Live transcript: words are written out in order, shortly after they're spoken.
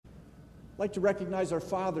like to recognize our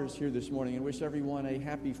fathers here this morning and wish everyone a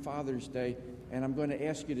happy Father's Day. And I'm going to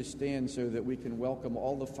ask you to stand so that we can welcome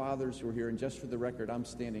all the fathers who are here. And just for the record, I'm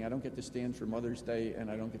standing. I don't get to stand for Mother's Day, and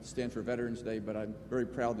I don't get to stand for Veterans Day, but I'm very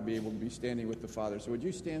proud to be able to be standing with the fathers. So would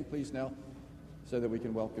you stand, please, now, so that we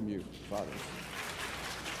can welcome you, fathers.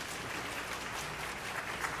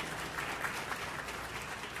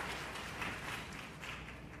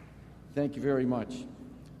 Thank you very much.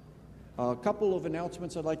 A couple of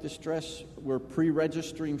announcements I'd like to stress. We're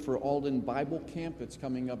pre-registering for Alden Bible Camp. It's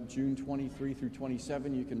coming up June 23 through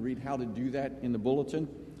 27. You can read how to do that in the bulletin.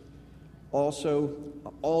 Also,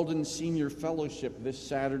 Alden Senior Fellowship this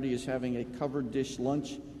Saturday is having a covered dish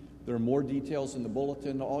lunch. There are more details in the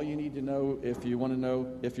bulletin. All you need to know, if you want to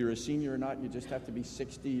know if you're a senior or not, you just have to be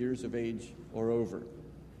 60 years of age or over.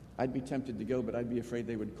 I'd be tempted to go, but I'd be afraid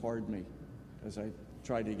they would card me as I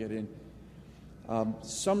try to get in.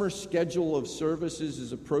 Summer schedule of services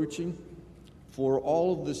is approaching. For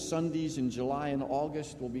all of the Sundays in July and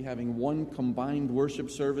August, we'll be having one combined worship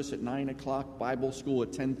service at 9 o'clock, Bible school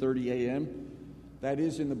at 10:30 a.m. That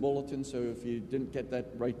is in the bulletin, so if you didn't get that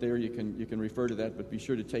right there, you can refer to that, but be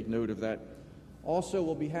sure to take note of that. Also,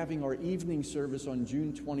 we'll be having our evening service on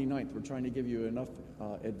June 29th. We're trying to give you enough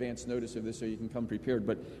advance notice of this so you can come prepared,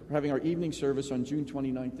 but we're having our evening service on June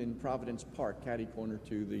 29th in Providence Park, catty corner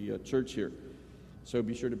to the church here. So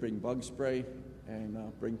be sure to bring bug spray and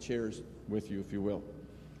bring chairs with you, if you will.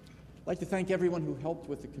 I'd like to thank everyone who helped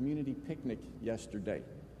with the community picnic yesterday.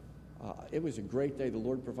 It was a great day. The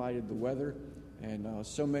Lord provided the weather, and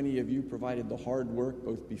so many of you provided the hard work,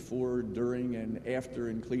 both before, during, and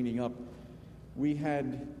after in cleaning up. We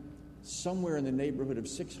had somewhere in the neighborhood of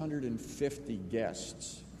 650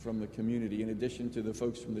 guests from the community, in addition to the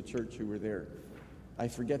folks from the church who were there. I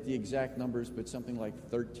forget the exact numbers, but something like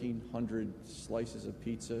 1,300 slices of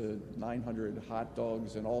pizza, 900 hot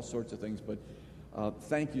dogs, and all sorts of things. But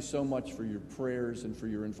thank you so much for your prayers and for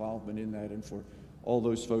your involvement in that, and for all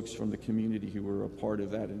those folks from the community who were a part of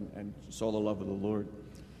that and saw the love of the Lord.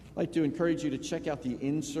 I'd like to encourage you to check out the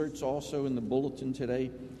inserts also in the bulletin today.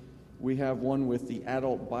 We have one with the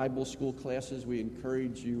adult Bible school classes. We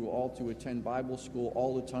encourage you all to attend Bible school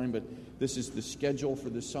all the time, but this is the schedule for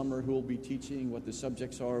the summer, who will be teaching, what the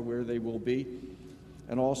subjects are, where they will be.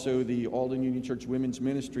 And also the Alden Union Church Women's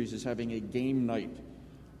Ministries is having a game night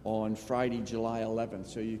on Friday, July 11th,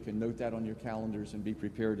 so you can note that on your calendars and be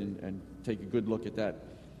prepared and take a good look at that.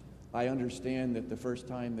 I understand that the first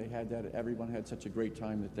time they had that, everyone had such a great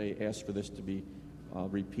time that they asked for this to be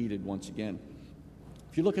repeated once again.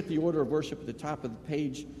 If you look at the order of worship at the top of the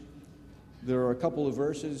page, there are a couple of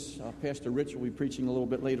verses. Pastor Rich will be preaching a little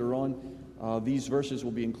bit later on. These verses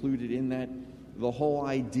will be included in that. The whole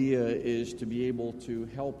idea is to be able to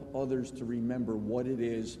help others to remember what it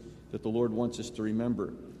is that the Lord wants us to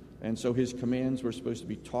remember. And so his commands, we're supposed to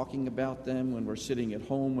be talking about them when we're sitting at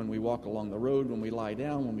home, when we walk along the road, when we lie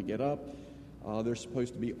down, when we get up. They're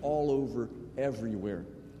supposed to be all over, everywhere.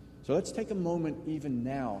 So let's take a moment even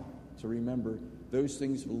now to remember those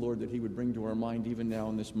things of the Lord that he would bring to our mind even now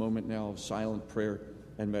in this moment now of silent prayer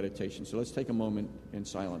and meditation. So let's take a moment in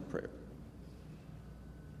silent prayer.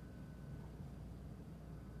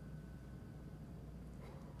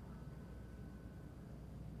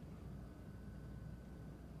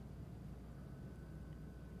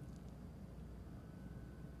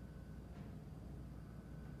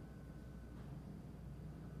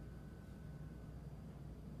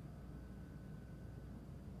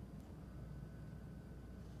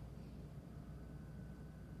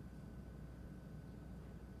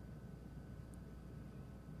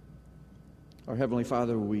 Our Heavenly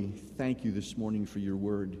Father, we thank you this morning for your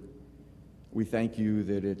word. We thank you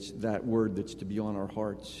that it's that word that's to be on our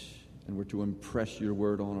hearts, and we're to impress your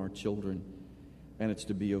word on our children, and it's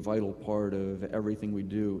to be a vital part of everything we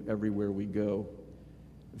do, everywhere we go.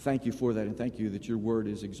 Thank you for that, and thank you that your word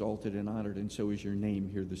is exalted and honored, and so is your name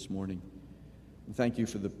here this morning. And thank you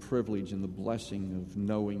for the privilege and the blessing of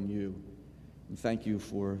knowing you. And thank you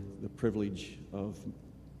for the privilege of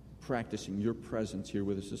practicing your presence here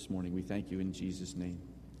with us this morning. We thank you in Jesus' name.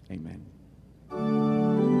 Amen.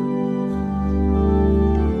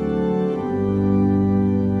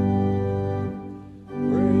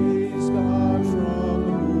 Father, Son,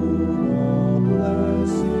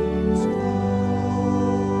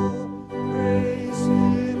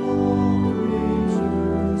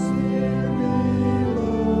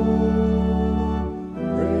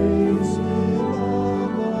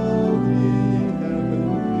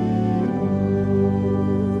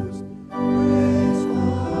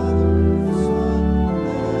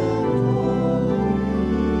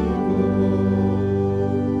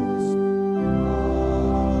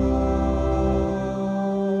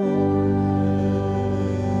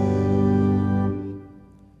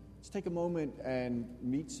 moment and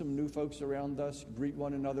meet some new folks around us, greet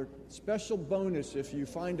one another. Special bonus if you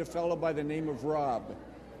find a fellow by the name of Rob.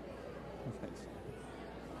 Thanks.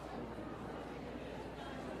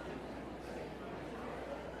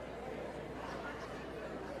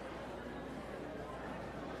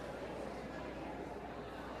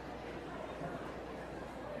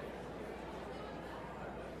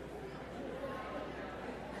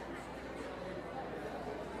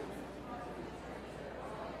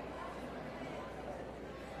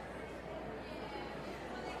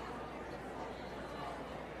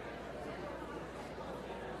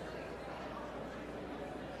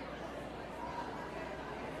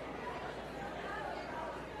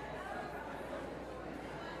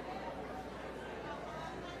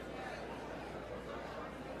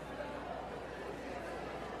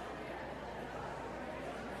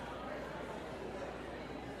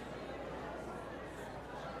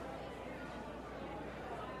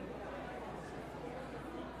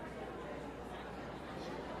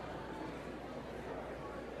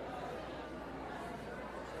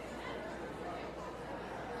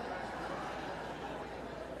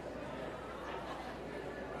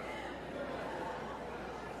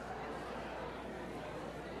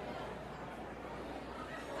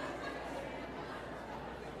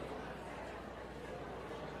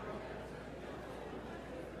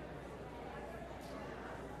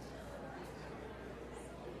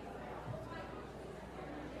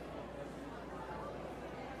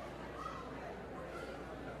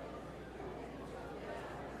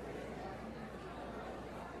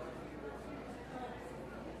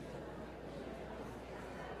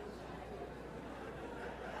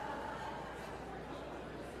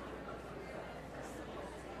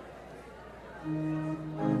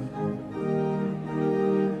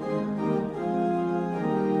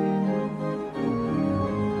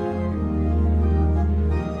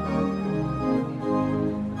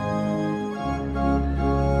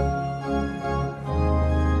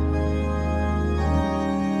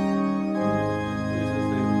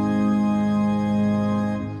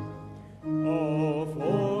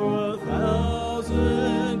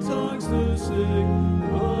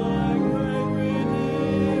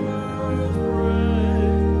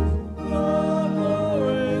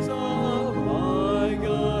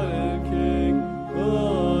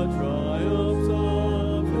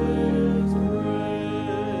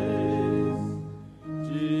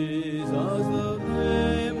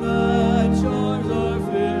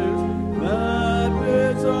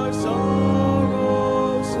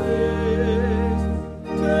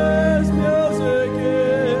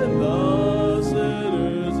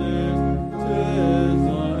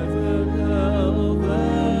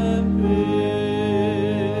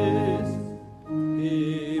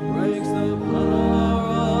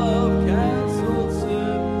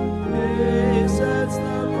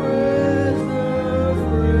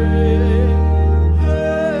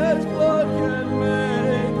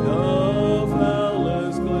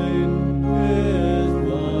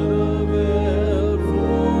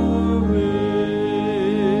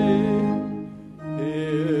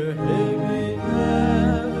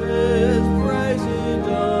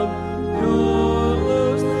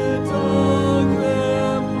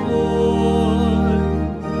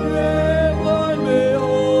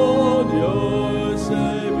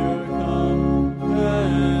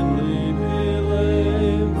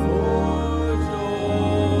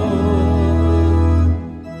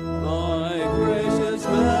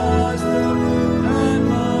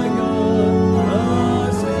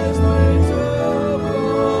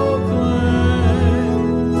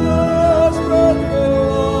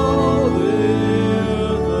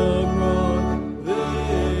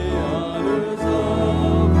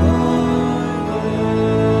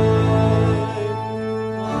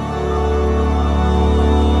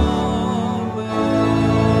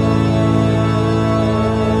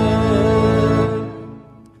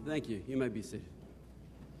 Be seated.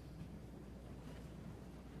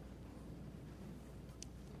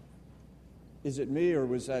 Is it me, or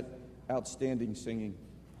was that outstanding singing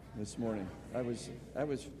this morning? That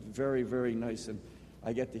was very, very nice, and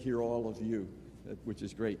I get to hear all of you, which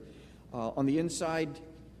is great. On the inside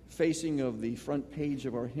facing of the front page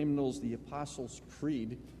of our hymnals, the Apostles'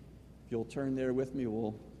 Creed. If you'll turn there with me,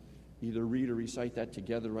 we'll either read or recite that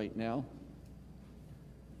together right now.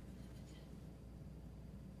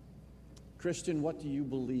 Christian, what do you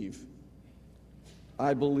believe?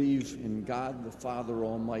 I believe in God the Father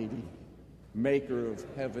Almighty, maker of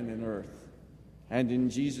heaven and earth, and in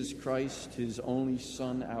Jesus Christ, his only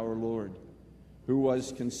Son, our Lord, who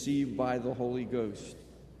was conceived by the Holy Ghost,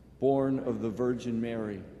 born of the Virgin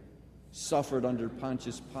Mary, suffered under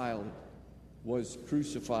Pontius Pilate, was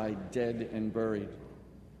crucified, dead, and buried.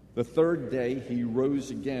 The third day he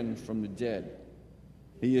rose again from the dead.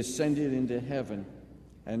 He ascended into heaven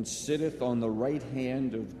and sitteth on the right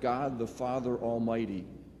hand of God the Father Almighty.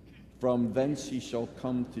 From thence he shall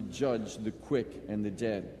come to judge the quick and the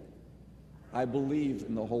dead. I believe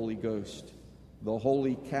in the Holy Ghost, the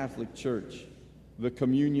Holy Catholic Church, the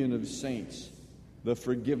communion of saints, the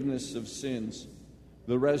forgiveness of sins,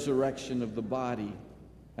 the resurrection of the body,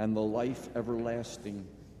 and the life everlasting.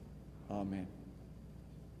 Amen.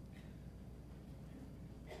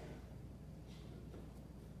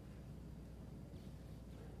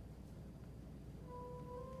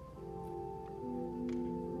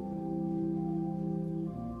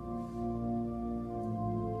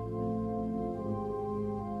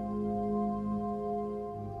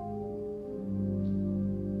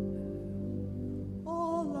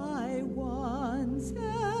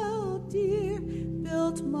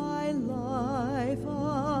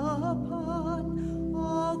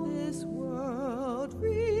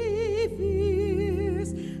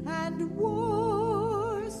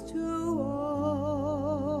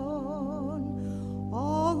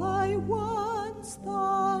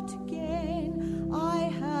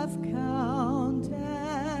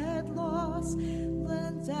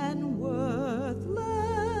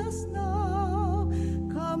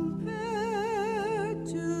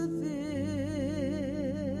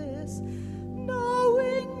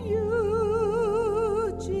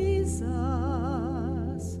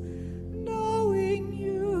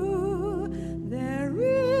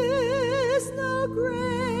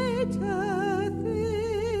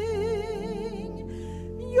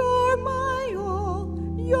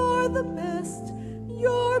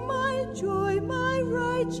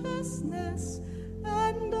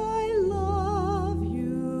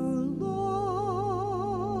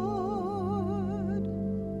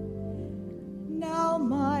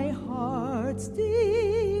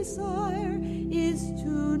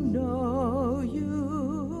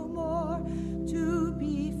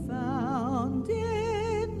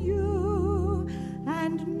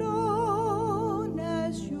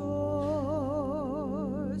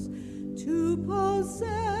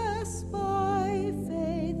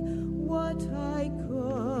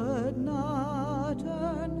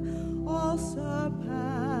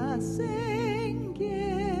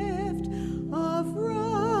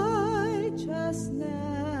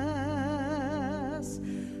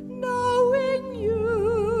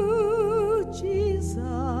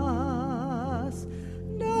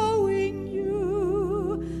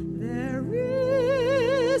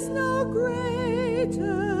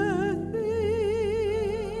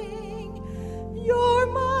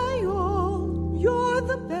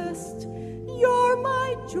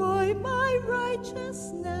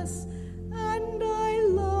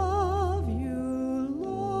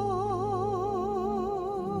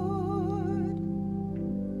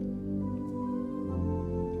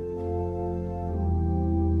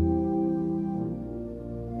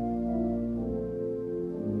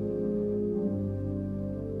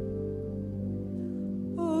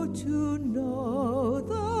 To know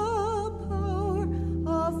the power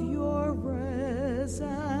of your risen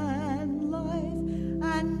life,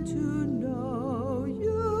 and to know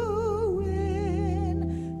you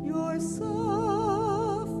in your sufferings,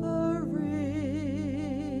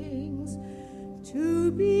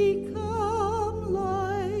 to become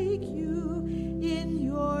like you in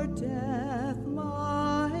your death,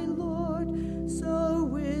 my Lord, so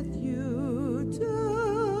with you to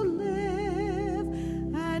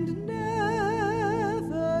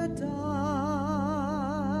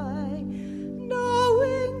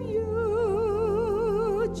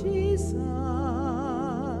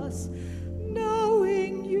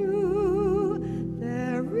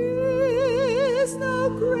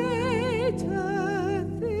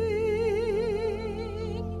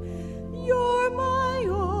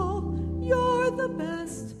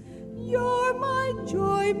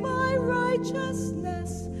my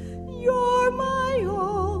righteousness, you're my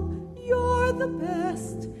all, you're the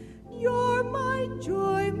best, you're my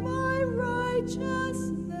joy, my righteousness,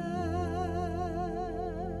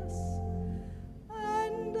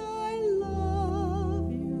 and I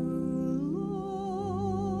love you,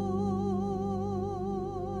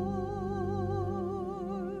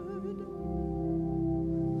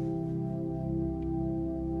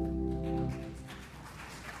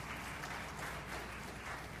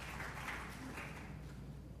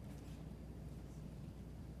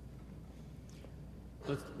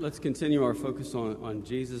 Let's continue our focus on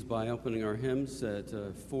Jesus by opening our hymns at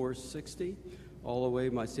 460. All the way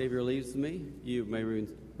my Savior leads me. You may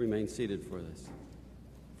remain seated for this.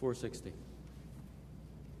 460.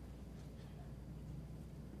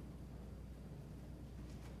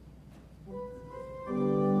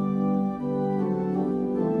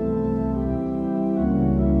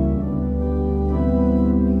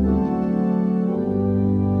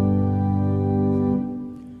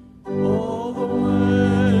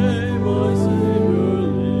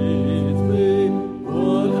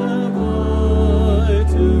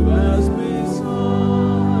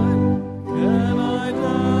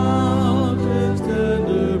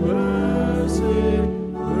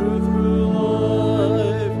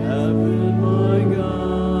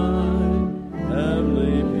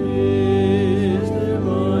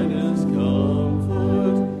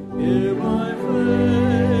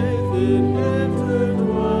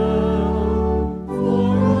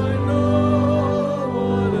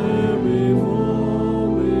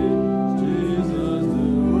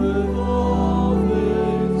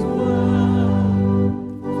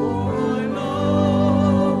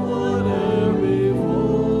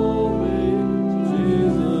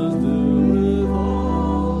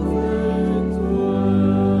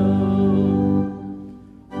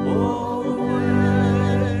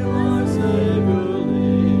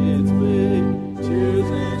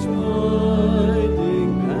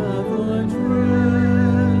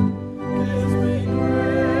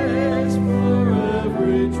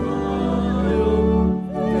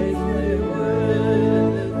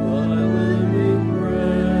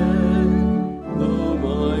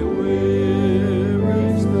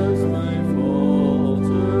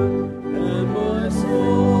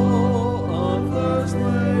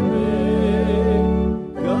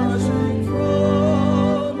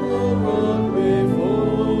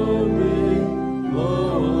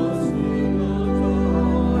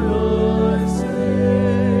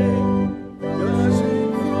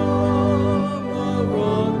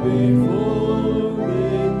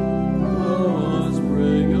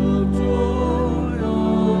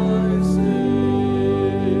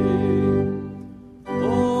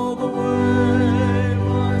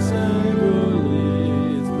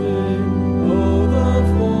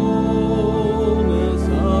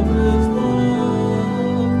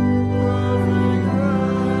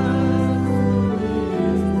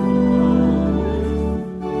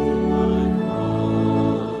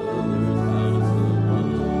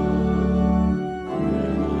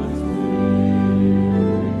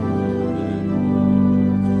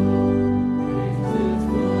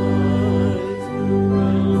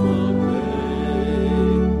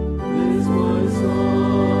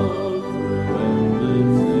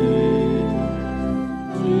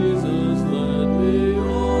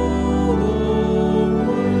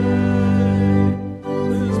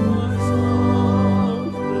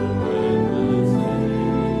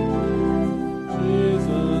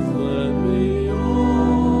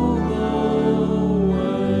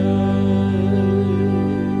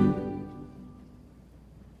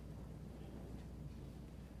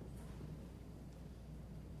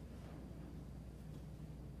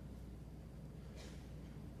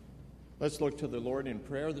 Let's look to the Lord in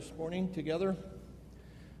prayer this morning together.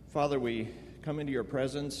 Father, we come into your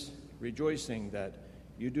presence rejoicing that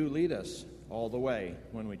you do lead us all the way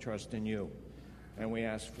when we trust in you. And we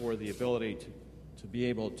ask for the ability to be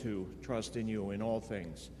able to trust in you in all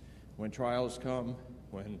things. When trials come,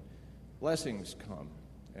 when blessings come.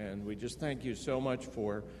 And we just thank you so much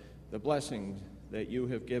for the blessing that you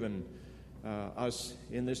have given us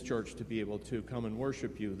in this church to be able to come and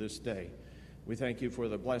worship you this day. We thank you for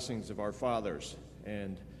the blessings of our fathers,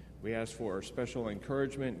 and we ask for special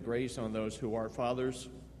encouragement, grace on those who are fathers,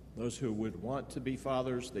 those who would want to be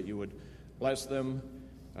fathers, that you would bless them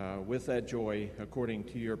with that joy according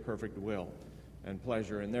to your perfect will and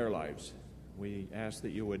pleasure in their lives. We ask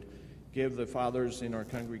that you would give the fathers in our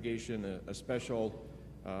congregation a special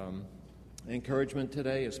encouragement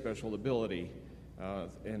today, a special ability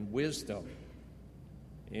and wisdom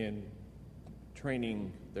in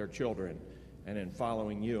training their children and in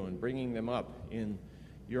following you and bringing them up in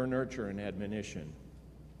your nurture and admonition.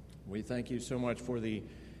 We thank you so much for the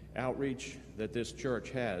outreach that this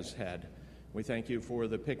church has had. We thank you for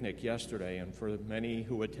the picnic yesterday and for many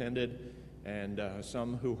who attended and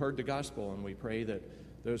some who heard the gospel, and we pray that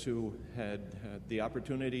those who had the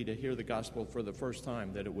opportunity to hear the gospel for the first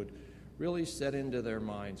time, that it would really set into their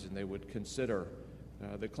minds and they would consider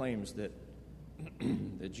the claims that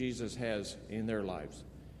that Jesus has in their lives.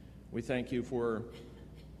 We thank you for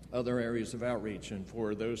other areas of outreach and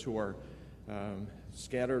for those who are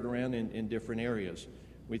scattered around in different areas.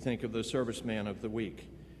 We think of the serviceman of the week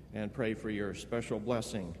and pray for your special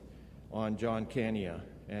blessing on John Cania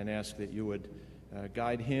and ask that you would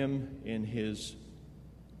guide him in his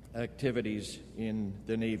activities in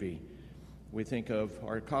the Navy. We think of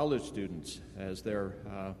our college students as they're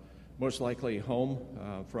most likely home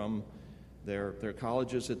from their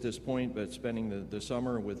colleges at this point, but spending the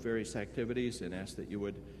summer with various activities, and ask that you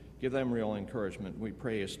would give them real encouragement. We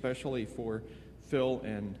pray especially for Phil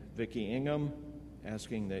and Vicki Ingham,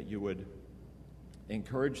 asking that you would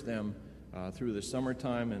encourage them through the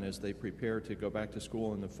summertime and as they prepare to go back to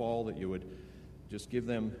school in the fall, that you would just give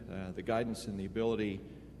them the guidance and the ability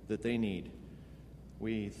that they need.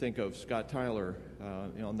 We think of Scott Tyler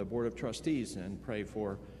on the Board of Trustees and pray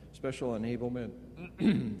for special enablement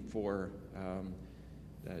for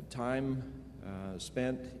time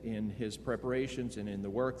spent in his preparations and in the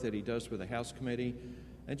work that he does with the House Committee,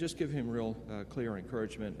 and just give him real clear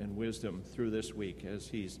encouragement and wisdom through this week as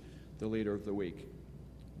he's the leader of the week.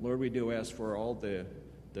 Lord, we do ask for all the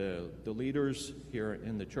leaders here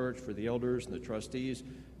in the church, for the elders and the trustees,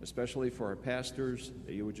 especially for our pastors,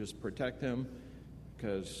 that you would just protect them,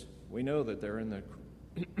 because we know that they're in the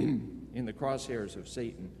in the crosshairs of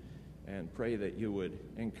Satan, and pray that you would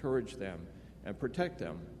encourage them and protect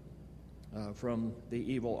them from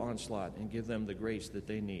the evil onslaught and give them the grace that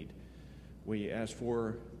they need. We ask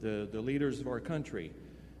for the leaders of our country,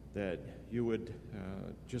 that you would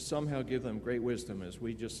just somehow give them great wisdom as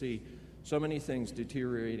we just see so many things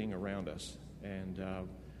deteriorating around us, and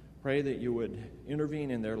pray that you would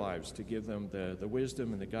intervene in their lives to give them the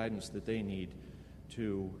wisdom and the guidance that they need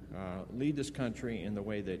to lead this country in the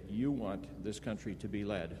way that you want this country to be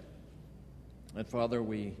led. And Father,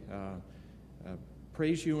 we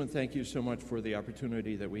praise you and thank you so much for the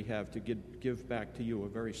opportunity that we have to give back to you a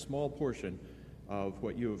very small portion of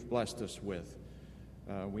what you have blessed us with.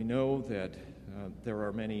 We know that there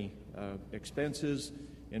are many expenses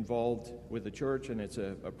involved with the church, and it's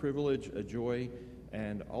a privilege, a joy,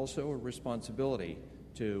 and also a responsibility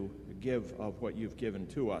to give of what you've given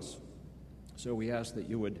to us. So we ask that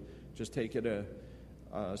you would just take it a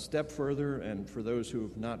step further, and for those who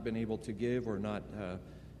have not been able to give or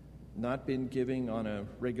not been giving on a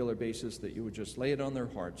regular basis, that you would just lay it on their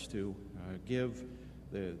hearts to give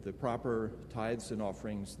the proper tithes and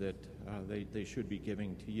offerings that they should be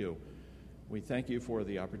giving to you. We thank you for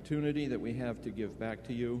the opportunity that we have to give back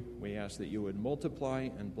to you. We ask that you would multiply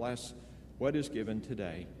and bless what is given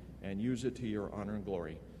today and use it to your honor and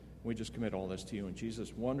glory. We just commit all this to you in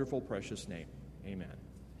Jesus' wonderful, precious name. Amen.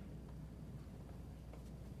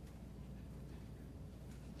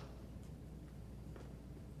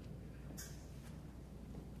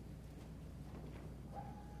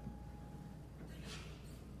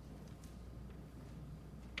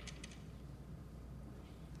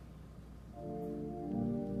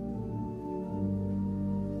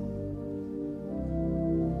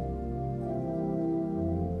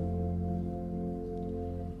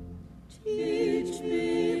 Teach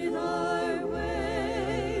me thy way.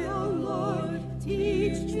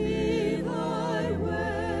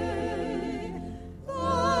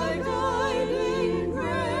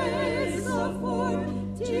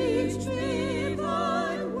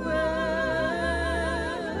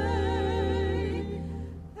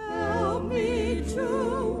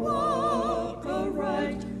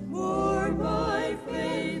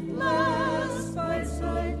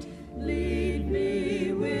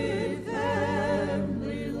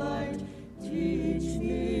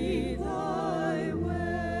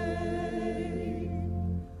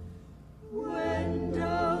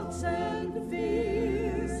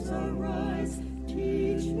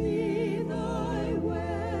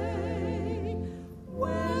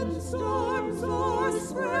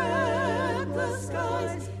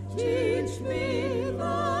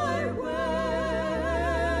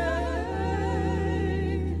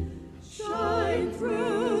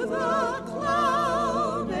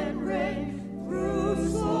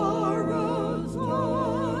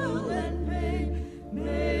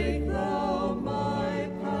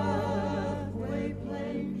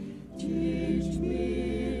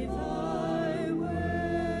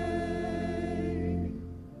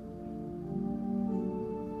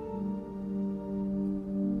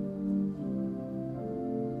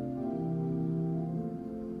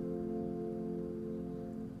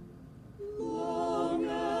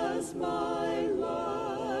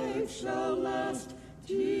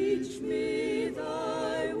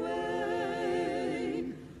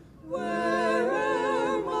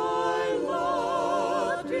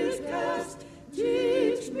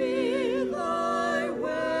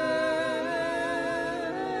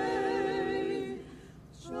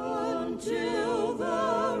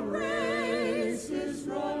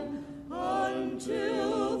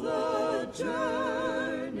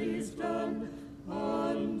 journey's done,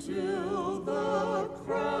 until the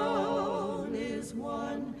crown is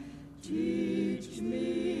won. Teach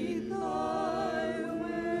me thy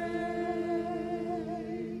ways.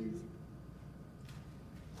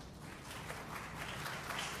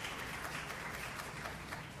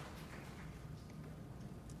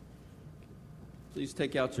 Please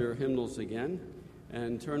take out your hymnals again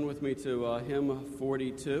and turn with me to hymn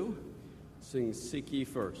 42. Sing Seek Ye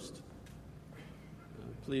First.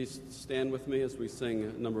 Please stand with me as we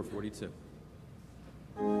sing number 42.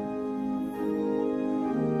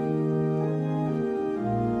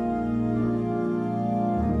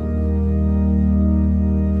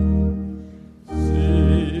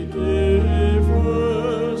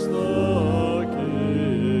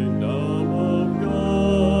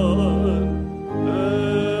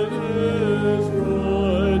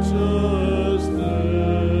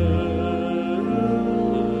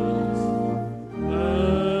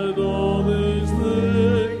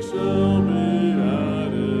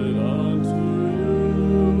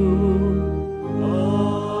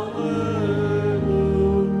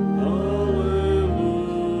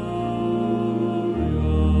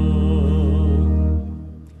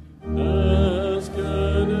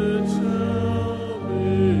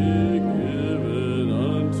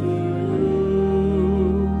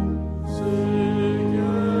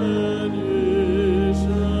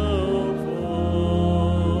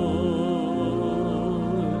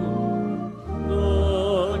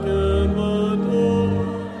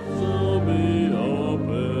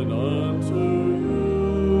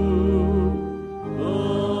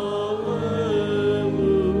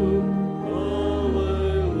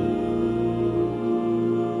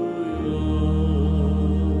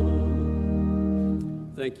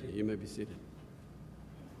 Thank you. You may be seated.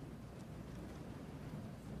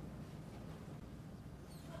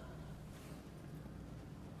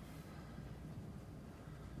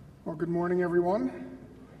 Well, good morning, everyone.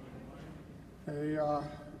 A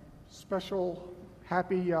special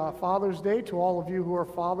happy Father's Day to all of you who are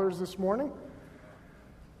fathers this morning.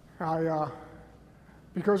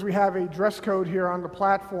 Because we have a dress code here on the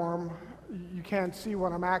platform, you can't see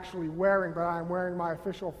what I'm actually wearing, but I'm wearing my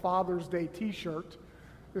official Father's Day t-shirt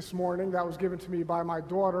this morning. That was given to me by my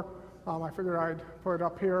daughter. I figured I'd put it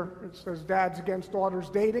up here. It says Dads Against Daughters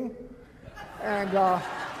Dating. And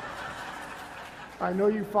I know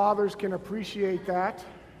you fathers can appreciate that.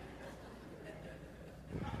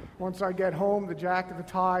 Once I get home, the jacket, the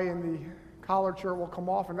tie, and the collared shirt will come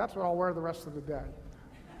off, and that's what I'll wear the rest of the day.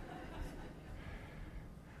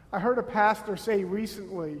 I heard a pastor say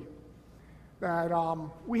recently that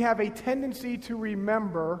we have a tendency to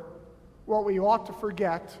remember what we ought to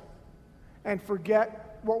forget and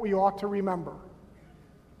forget what we ought to remember.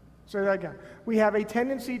 Say that again. We have a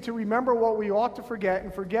tendency to remember what we ought to forget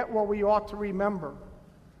and forget what we ought to remember.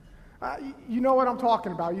 You know what I'm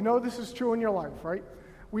talking about. You know this is true in your life, right?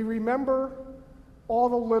 We remember all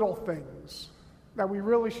the little things that we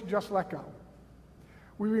really should just let go.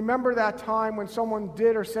 We remember that time when someone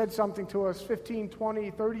did or said something to us 15,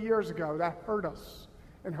 20, 30 years ago that hurt us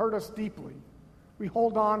and hurt us deeply. We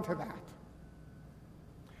hold on to that.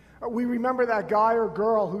 We remember that guy or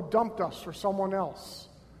girl who dumped us for someone else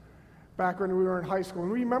back when we were in high school.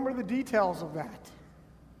 And we remember the details of that.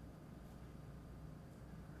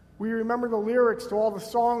 We remember the lyrics to all the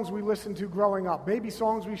songs we listened to growing up, maybe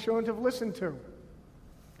songs we shouldn't have listened to.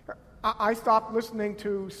 I stopped listening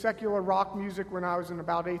to secular rock music when I was in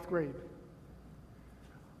about 8th grade.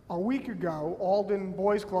 A week ago, Alden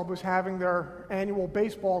Boys Club was having their annual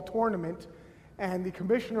baseball tournament, and the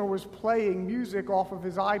commissioner was playing music off of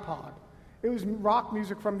his iPod. It was rock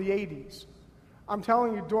music from the 80s. I'm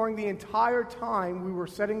telling you, during the entire time we were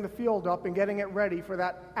setting the field up and getting it ready for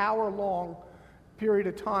that hour-long period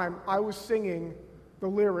of time, I was singing the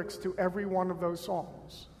lyrics to every one of those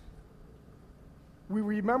songs. We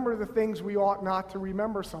remember the things we ought not to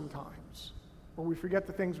remember sometimes, or we forget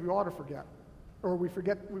the things we ought to forget, or we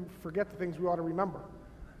forget the things we ought to remember.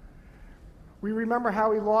 We remember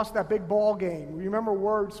how we lost that big ball game. We remember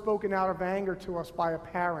words spoken out of anger to us by a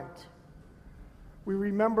parent. We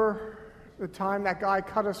remember the time that guy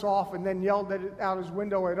cut us off and then yelled out his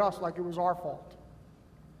window at us like it was our fault.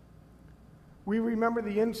 We remember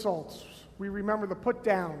the insults. We remember the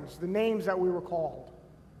put-downs, the names that we were called.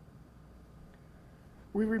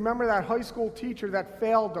 We remember that high school teacher that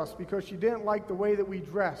failed us because she didn't like the way that we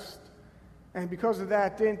dressed, and because of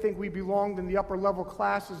that didn't think we belonged in the upper level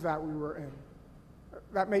classes that we were in.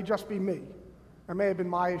 That may just be me. That may have been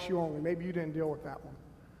my issue only. Maybe you didn't deal with that one.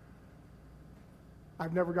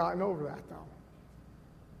 I've never gotten over that, though.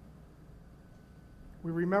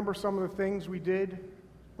 We remember some of the things we did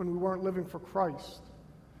when we weren't living for Christ.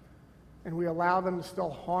 And we allow them to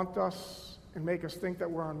still haunt us and make us think that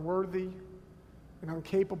we're unworthy and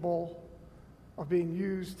incapable of being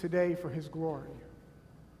used today for His glory.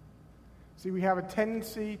 See, we have a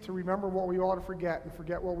tendency to remember what we ought to forget and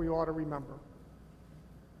forget what we ought to remember.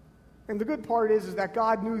 And the good part is that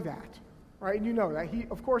God knew that, right? And you know that.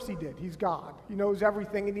 Of course He did. He's God. He knows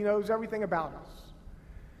everything, and He knows everything about us.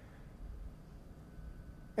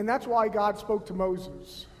 And that's why God spoke to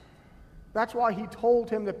Moses. That's why He told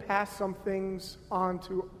him to pass some things on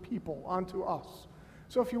to people, onto us.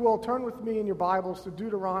 So if you will, turn with me in your Bibles to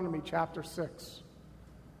Deuteronomy chapter 6.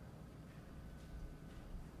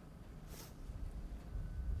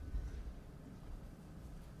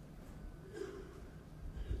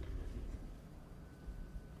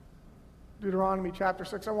 Deuteronomy chapter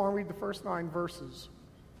 6. I want to read the first 9 verses.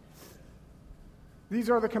 These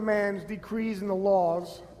are the commands, decrees, and the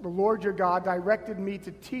laws the Lord your God directed me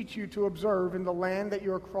to teach you to observe in the land that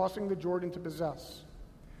you are crossing the Jordan to possess,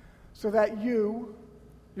 so that you,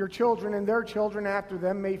 your children, and their children after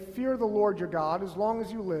them may fear the Lord your God as long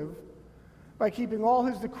as you live, by keeping all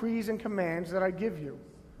His decrees and commands that I give you,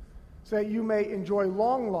 so that you may enjoy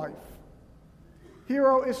long life. Hear,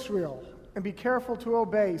 O Israel, and be careful to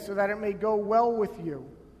obey, so that it may go well with you,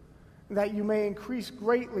 and that you may increase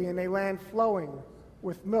greatly in a land flowing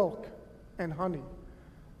with milk and honey,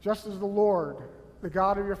 just as the Lord, the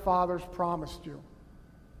God of your fathers, promised you.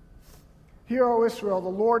 Hear, O Israel, the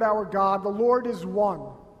Lord our God, the Lord is one.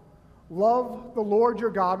 Love the Lord your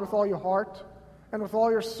God with all your heart, and with all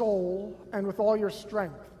your soul, and with all your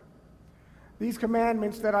strength. These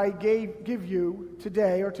commandments that I give you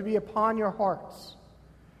today are to be upon your hearts.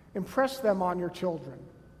 Impress them on your children.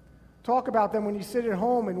 Talk about them when you sit at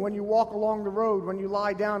home and when you walk along the road, when you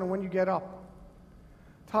lie down and when you get up.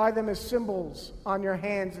 Tie them as symbols on your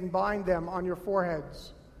hands and bind them on your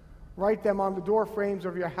foreheads. Write them on the door frames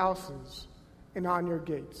of your houses and on your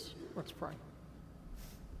gates. Let's pray.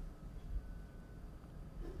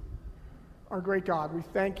 Our great God, we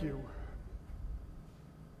thank you.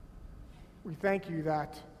 We thank you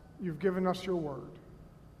that you've given us your word,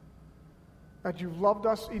 that you've loved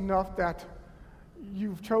us enough that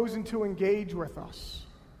you've chosen to engage with us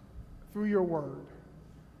through your word.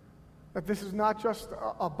 That this is not just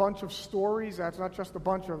a bunch of stories, that's not just a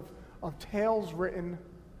bunch of tales written,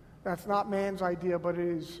 that's not man's idea, but it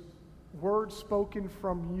is words spoken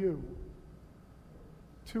from you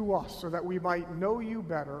to us so that we might know you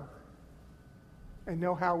better and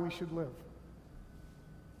know how we should live.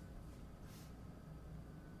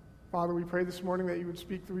 Father, we pray this morning that you would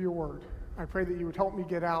speak through your word. I pray that you would help me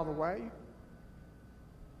get out of the way,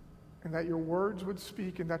 and that your words would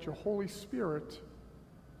speak, and that your Holy Spirit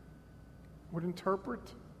would interpret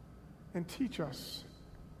and teach us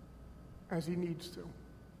as he needs to.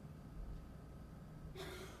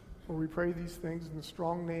 For we pray these things in the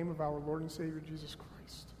strong name of our Lord and Savior Jesus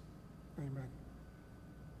Christ. Amen.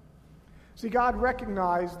 See, God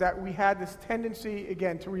recognized that we had this tendency,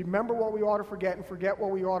 again, to remember what we ought to forget and forget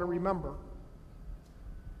what we ought to remember.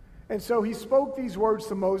 And so he spoke these words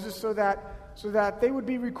to Moses so that they would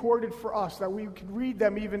be recorded for us, that we could read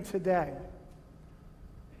them even today.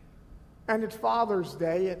 And it's Father's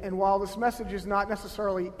Day, and while this message is not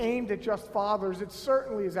necessarily aimed at just fathers, it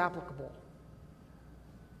certainly is applicable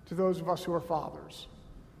to those of us who are fathers.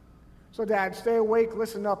 So, Dad, stay awake,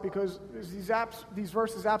 listen up, because these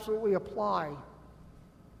verses absolutely apply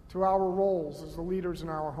to our roles as the leaders in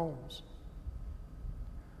our homes.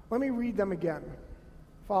 Let me read them again.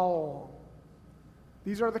 Follow along.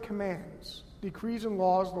 These are the commands, decrees, and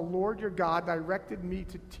laws the Lord your God directed me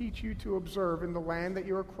to teach you to observe in the land that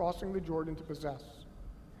you are crossing the Jordan to possess,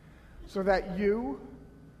 so that you,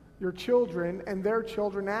 your children, and their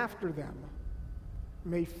children after them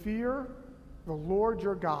may fear the Lord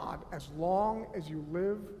your God as long as you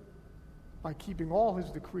live, by keeping all his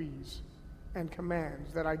decrees and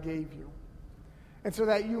commands that I gave you, and so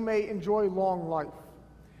that you may enjoy long life.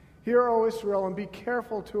 Hear, O Israel, and be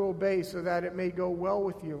careful to obey, so that it may go well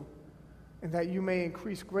with you, and that you may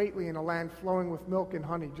increase greatly in a land flowing with milk and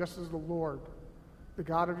honey, just as the Lord, the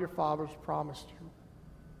God of your fathers, promised you.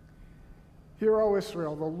 Hear, O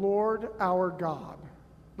Israel, the Lord our God,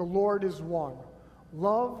 the Lord is one.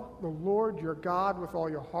 Love the Lord your God with all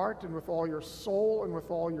your heart and with all your soul and with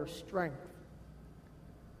all your strength.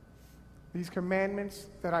 These commandments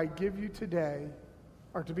that I give you today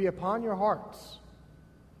are to be upon your hearts.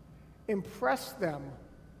 Impress them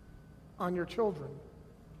on your children.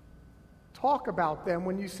 Talk about them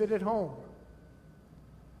when you sit at home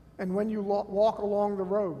and when you walk along the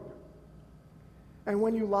road and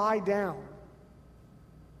when you lie down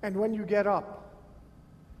and when you get up.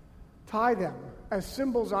 Tie them as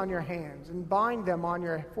symbols on your hands and bind them on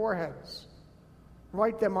your foreheads.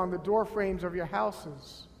 Write them on the door frames of your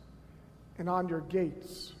houses and on your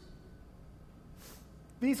gates.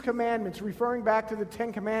 These commandments, referring back to the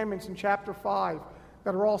 10 Commandments in chapter 5,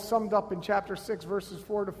 that are all summed up in chapter 6, verses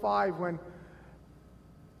 4 to 5, when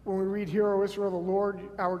we read, "Hear, O Israel, the Lord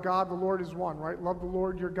our God, the Lord is one," right? Love the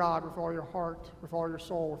Lord your God with all your heart, with all your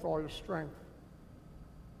soul, with all your strength.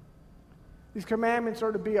 These commandments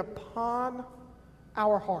are to be upon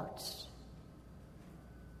our hearts.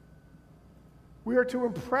 We are to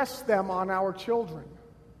impress them on our children.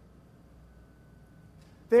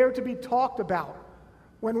 They are to be talked about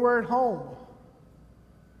when we're at home,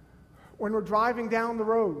 when we're driving down the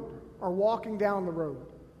road or walking down the road,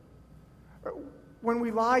 when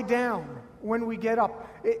we lie down, when we get up.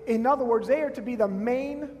 In other words, they are to be the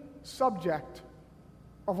main subject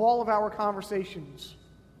of all of our conversations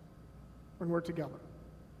when we're together.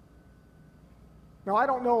 Now, I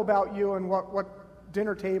don't know about you and what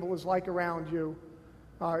dinner table is like around you,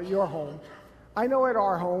 your home. I know at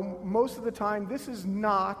our home, most of the time, this is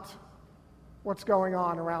not what's going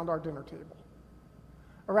on around our dinner table.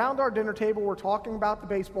 Around our dinner table, we're talking about the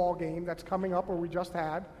baseball game that's coming up or we just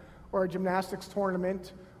had, or a gymnastics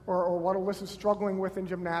tournament, or what Alyssa's struggling with in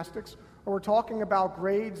gymnastics, or we're talking about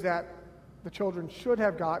grades that the children should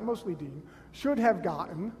have gotten, mostly Dean, should have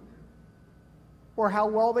gotten, or how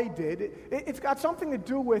well they did. It's got something to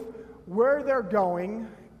do with where they're going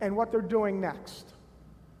and what they're doing next.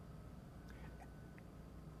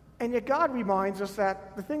 And yet God reminds us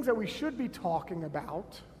that the things that we should be talking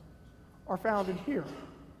about are found in here.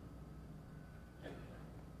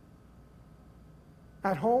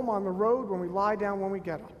 At home, on the road, when we lie down, when we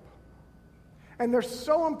get up. And they're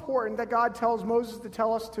so important that God tells Moses to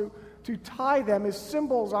tell us to tie them as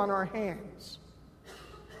symbols on our hands,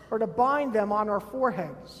 or to bind them on our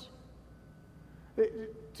foreheads,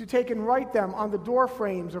 to take and write them on the door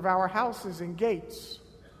frames of our houses and gates.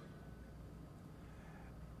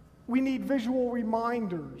 We need visual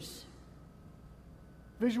reminders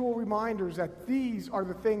that these are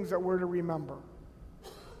the things that we're to remember.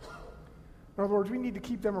 In other words, we need to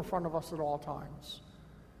keep them in front of us at all times.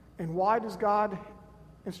 And why does God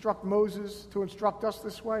instruct Moses to instruct us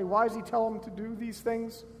this way? Why does he tell him to do these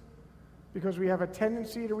things? Because we have a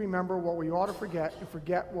tendency to remember what we ought to forget and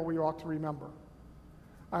forget what we ought to remember.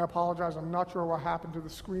 I apologize, I'm not sure what happened to the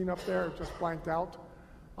screen up there. It just blanked out.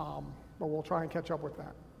 But we'll try and catch up with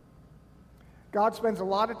that. God spends a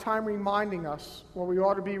lot of time reminding us what we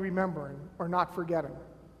ought to be remembering or not forgetting.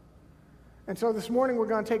 And so this morning we're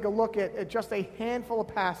going to take a look at just a handful of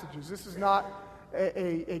passages. This is not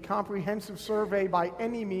a comprehensive survey by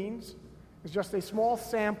any means. It's just a small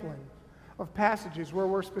sampling of passages where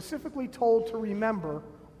we're specifically told to remember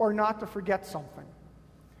or not to forget something.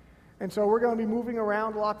 And so we're going to be moving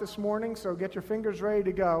around a lot this morning, so get your fingers ready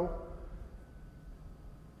to go.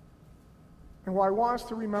 And what I want us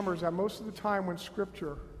to remember is that most of the time when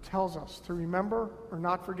Scripture tells us to remember or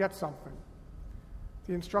not forget something,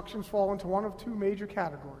 the instructions fall into one of two major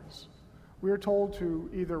categories. We are told to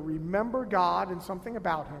either remember God and something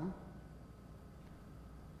about Him,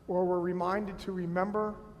 or we're reminded to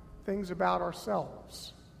remember things about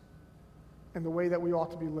ourselves and the way that we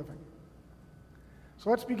ought to be living. So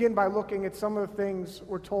let's begin by looking at some of the things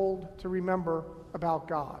we're told to remember about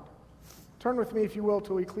God. Turn with me, if you will,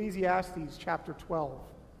 to Ecclesiastes chapter 12.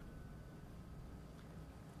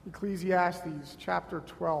 Ecclesiastes chapter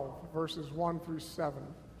 12, verses 1 through 7.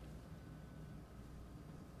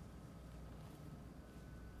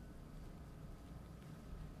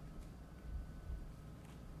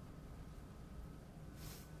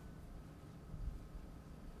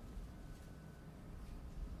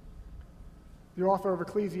 The author of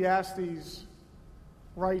Ecclesiastes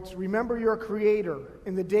writes, "Remember your Creator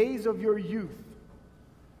in the days of your youth,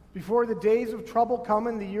 before the days of trouble come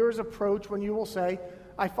and the years approach when you will say,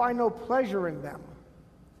 I find no pleasure in them.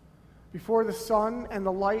 Before the sun and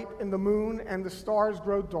the light and the moon and the stars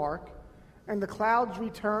grow dark, and the clouds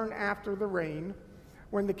return after the rain,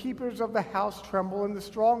 when the keepers of the house tremble and the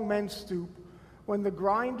strong men stoop, when the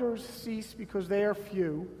grinders cease because they are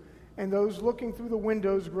few, and those looking through the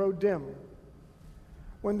windows grow dim.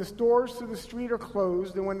 When the doors to the street are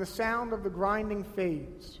closed, and when the sound of the grinding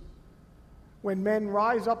fades. When men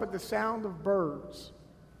rise up at the sound of birds,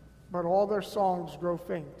 but all their songs grow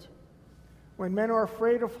faint. When men are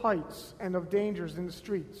afraid of heights and of dangers in the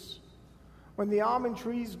streets. When the almond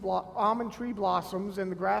tree blossoms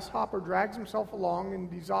and the grasshopper drags himself along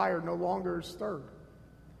and desire no longer is stirred.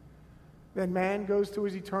 Then man goes to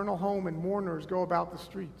his eternal home and mourners go about the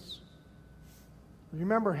streets.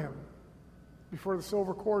 Remember him before the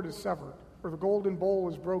silver cord is severed, or the golden bowl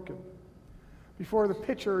is broken, before the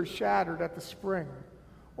pitcher is shattered at the spring,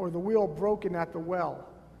 or the wheel broken at the well,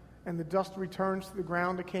 and the dust returns to the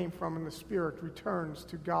ground it came from, and the spirit returns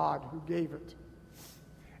to God who gave it.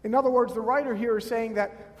 In other words, the writer here is saying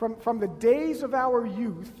that from the days of our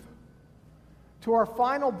youth to our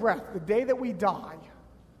final breath, the day that we die,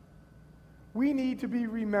 we need to be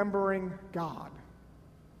remembering God.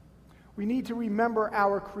 We need to remember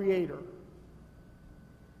our Creator.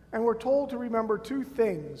 And we're told to remember two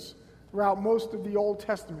things throughout most of the Old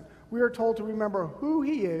Testament. We are told to remember who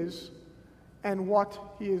He is and what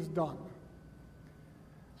He has done.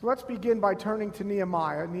 So let's begin by turning to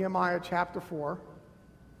Nehemiah chapter 4.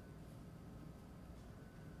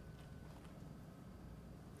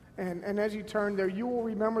 And as you turn there, you will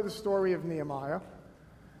remember the story of Nehemiah.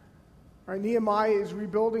 Right, Nehemiah is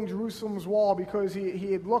rebuilding Jerusalem's wall because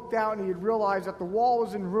he had looked out and he had realized that the wall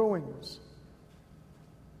was in ruins.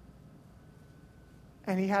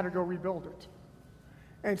 And he had to go rebuild it.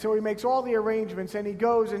 And so he makes all the arrangements and he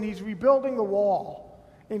goes and he's rebuilding the wall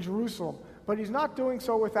in Jerusalem. But he's not doing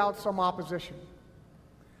so without some opposition.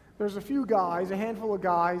 There's a few guys, a handful of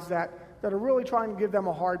guys that are really trying to give them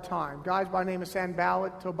a hard time. Guys by the name of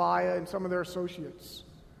Sanballat, Tobiah, and some of their associates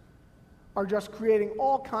are just creating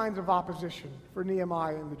all kinds of opposition for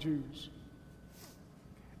Nehemiah and the Jews.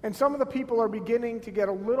 And some of the people are beginning to get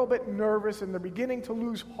a little bit nervous and they're beginning to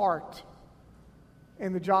lose heart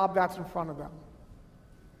in the job that's in front of them.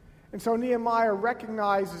 And so Nehemiah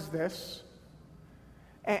recognizes this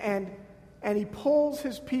and he pulls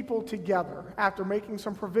his people together after making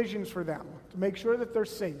some provisions for them to make sure that they're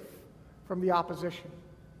safe from the opposition.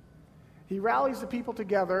 He rallies the people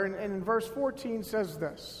together, and in verse 14 says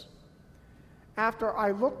this: "After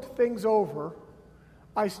I looked things over,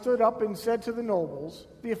 I stood up and said to the nobles,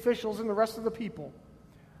 the officials, and the rest of the people,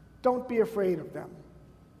 'Don't be afraid of them.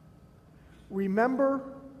 Remember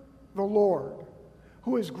the Lord,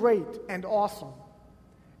 who is great and awesome,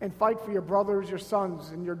 and fight for your brothers, your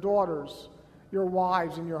sons, and your daughters, your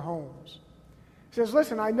wives, and your homes.'" He says,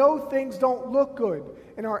 listen, I know things don't look good,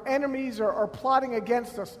 and our enemies are plotting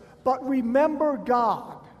against us, but remember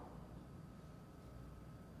God.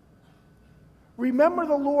 Remember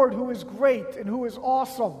the Lord who is great and who is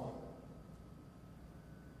awesome.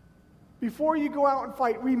 Before you go out and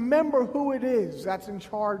fight, remember who it is that's in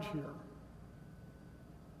charge here.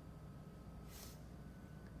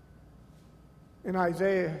 In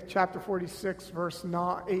Isaiah chapter 46, verses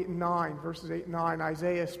 8 and 9,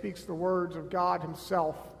 Isaiah speaks the words of God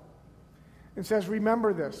himself and says,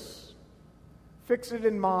 "Remember this, fix it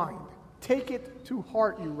in mind, take it to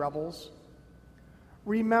heart, you rebels.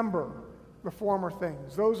 Remember the former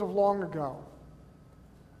things, those of long ago.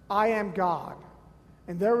 I am God,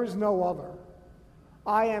 and there is no other.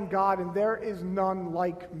 I am God, and there is none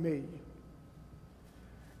like me."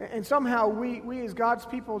 And somehow we as God's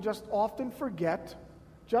people just often forget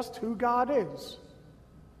just who God is.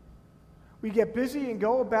 We get busy and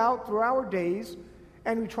go about through our days,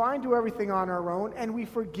 and we try and do everything on our own, and we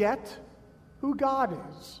forget who God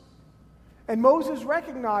is. And Moses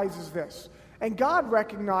recognizes this, and God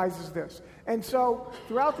recognizes this. And so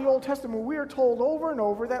throughout the Old Testament, we are told over and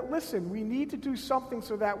over that, listen, we need to do something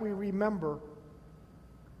so that we remember.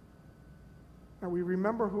 And we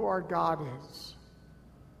remember who our God is.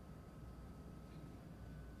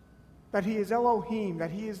 That He is Elohim,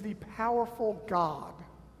 that He is the powerful God.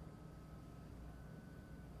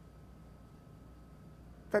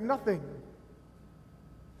 That nothing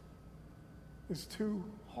is too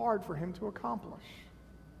hard for Him to accomplish,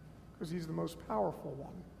 because He's the most powerful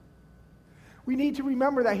one. We need to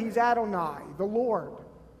remember that He's Adonai, the Lord.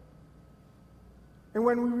 And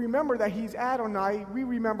when we remember that He's Adonai, we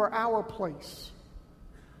remember our place.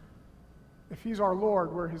 If He's our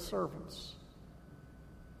Lord, we're His servants.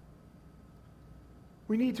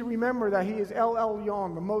 We need to remember that He is El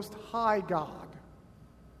Elyon, the Most High God.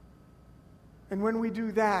 And when we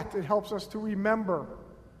do that, it helps us to remember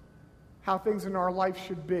how things in our life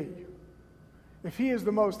should be. If He is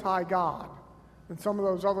the Most High God, then some of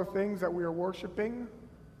those other things that we are worshiping,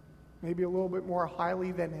 maybe a little bit more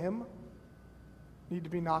highly than Him, need to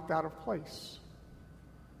be knocked out of place.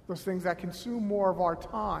 Those things that consume more of our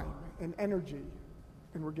time and energy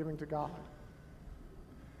than we're giving to God.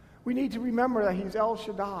 We need to remember that He's El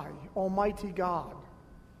Shaddai, Almighty God.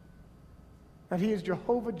 That He is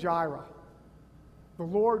Jehovah Jireh, the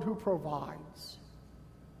Lord who provides.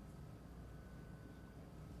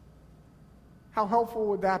 How helpful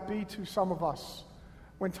would that be to some of us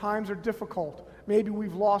when times are difficult? Maybe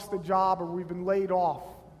we've lost a job or we've been laid off.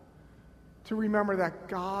 to remember that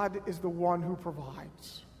God is the one who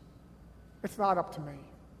provides. It's not up to me.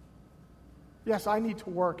 Yes, I need to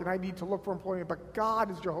work and I need to look for employment, but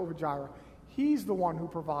God is Jehovah Jireh. He's the one who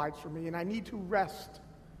provides for me, and I need to rest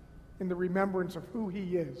in the remembrance of who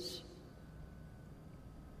He is.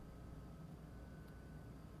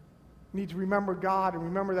 I need to remember God and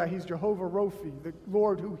remember that He's Jehovah Rophi, the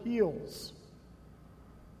Lord who heals.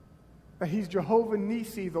 That He's Jehovah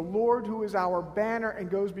Nisi, the Lord who is our banner and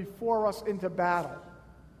goes before us into battle.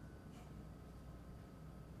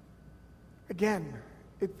 Again,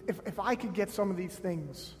 if I could get some of these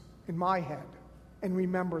things in my head and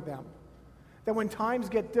remember them, that when times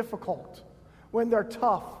get difficult, when they're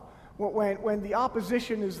tough, when the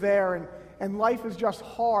opposition is there and life is just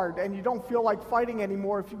hard and you don't feel like fighting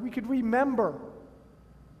anymore, if we could remember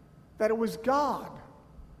that it was God,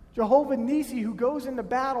 Jehovah Nisi, who goes into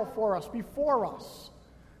battle for us, before us,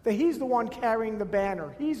 that He's the one carrying the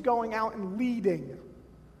banner. He's going out and leading.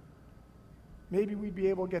 Maybe we'd be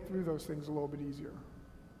able to get through those things a little bit easier.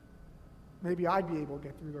 Maybe I'd be able to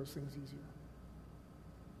get through those things easier.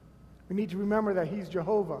 We need to remember that He's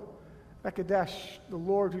Jehovah Mekadesh, the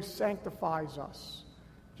Lord who sanctifies us.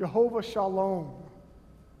 Jehovah Shalom,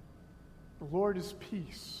 the Lord is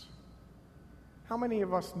peace. How many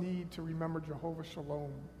of us need to remember Jehovah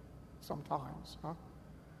Shalom sometimes, huh?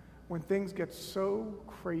 When things get so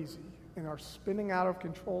crazy and are spinning out of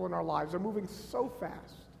control in our lives, they're moving so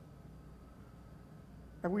fast,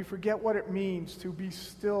 and we forget what it means to be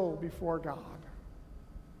still before God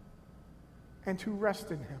and to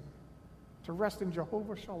rest in Him, to rest in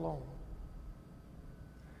Jehovah Shalom.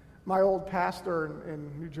 My old pastor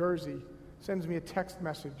in New Jersey sends me a text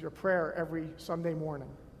message, a prayer every Sunday morning.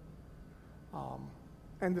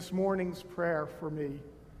 And this morning's prayer for me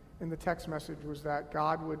in the text message was that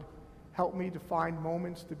God would help me to find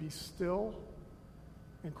moments to be still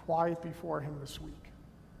and quiet before Him this week.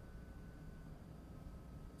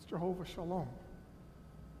 It's Jehovah Shalom.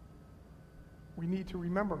 We need to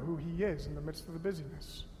remember who He is in the midst of the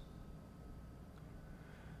busyness.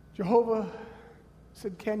 Jehovah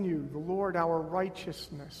Sidkenu, the Lord our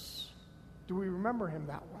righteousness. Do we remember Him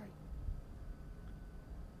that way?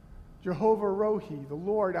 Jehovah Rohi, the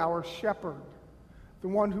Lord our shepherd, the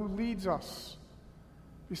one who leads us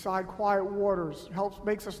beside quiet waters,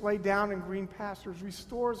 makes us lay down in green pastures,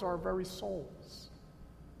 restores our very souls.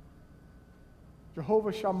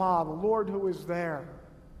 Jehovah Shammah, the Lord who is there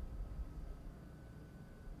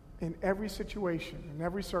in every situation, in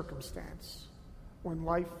every circumstance. When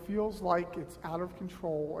life feels like it's out of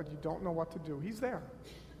control and you don't know what to do, He's there.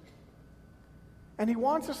 And He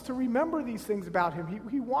wants us to remember these things about Him.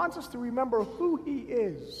 He wants us to remember who He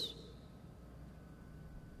is.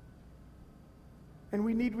 And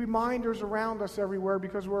we need reminders around us everywhere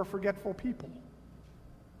because we're a forgetful people.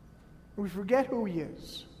 And we forget who He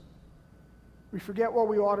is. We forget what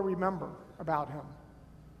we ought to remember about Him.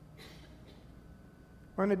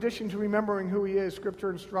 In addition to remembering who He is,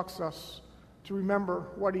 Scripture instructs us to remember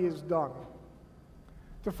what He has done,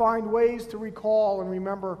 to find ways to recall and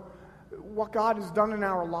remember what God has done in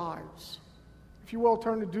our lives. If you will,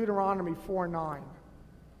 turn to Deuteronomy 4:9.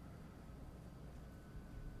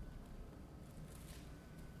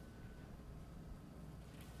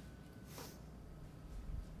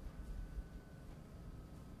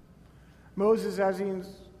 Moses, as he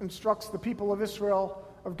instructs the people of Israel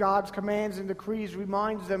of God's commands and decrees,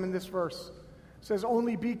 reminds them in this verse. It says,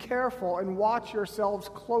 "Only be careful and watch yourselves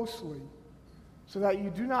closely, so that you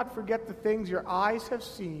do not forget the things your eyes have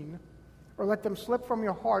seen, or let them slip from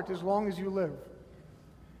your heart as long as you live.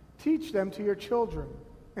 Teach them to your children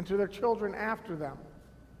and to their children after them."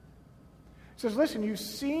 It says, listen, you've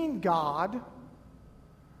seen God.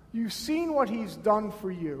 You've seen what He's done for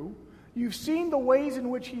you. You've seen the ways in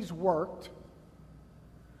which He's worked.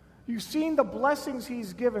 You've seen the blessings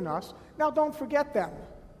He's given us. Now don't forget them.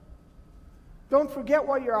 Don't forget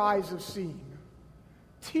what your eyes have seen.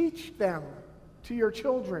 Teach them to your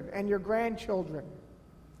children and your grandchildren.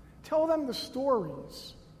 Tell them the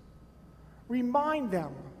stories. Remind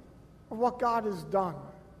them of what God has done.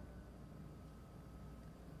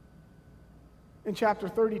 In chapter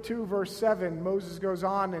 32, verse 7, Moses goes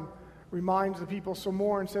on and reminds the people some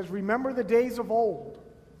more and says, "Remember the days of old.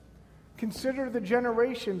 Consider the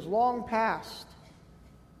generations long past.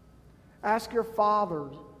 Ask your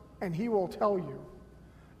fathers, and he will tell you.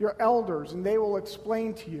 Your elders, and they will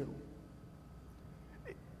explain to you."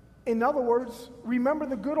 In other words, remember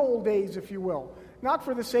the good old days, if you will. Not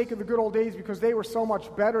for the sake of the good old days because they were so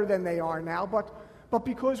much better than they are now, but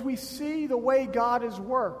because we see the way God has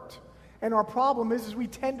worked. And our problem is we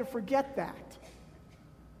tend to forget that.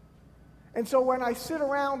 And so when I sit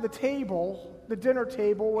around the table, the dinner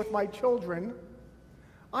table with my children,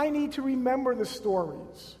 I need to remember the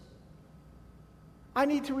stories. I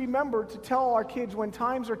need to remember to tell our kids when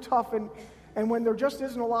times are tough and when there just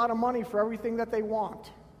isn't a lot of money for everything that they want.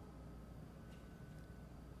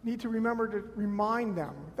 I need to remember to remind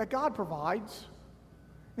them that God provides,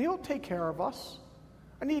 and He'll take care of us.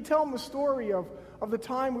 I need to tell them the story of the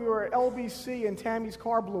time we were at LBC and Tammy's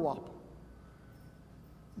car blew up.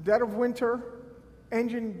 Dead of winter,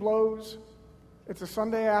 engine blows. It's a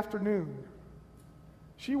Sunday afternoon.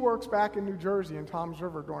 She works back in New Jersey in Toms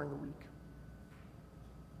River during the week.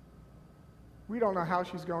 We don't know how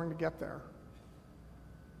she's going to get there.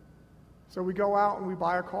 So we go out and we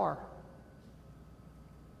buy a car.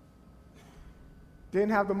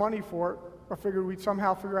 Didn't have the money for it, but figured we'd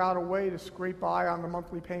somehow figure out a way to scrape by on the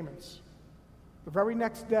monthly payments. The very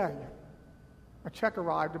next day, a check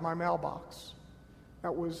arrived in my mailbox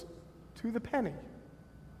that was, to the penny,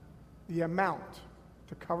 the amount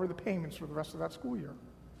to cover the payments for the rest of that school year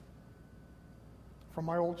from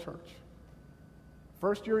my old church.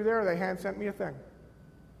 First year there, they hadn't sent me a thing.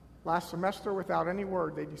 Last semester, without any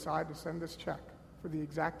word, they decided to send this check for the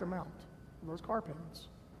exact amount of those car payments.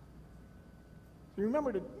 So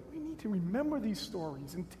we need to remember these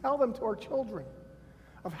stories and tell them to our children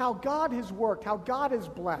of how God has worked, how God has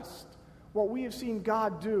blessed, what we have seen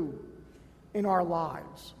God do in our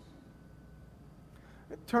lives.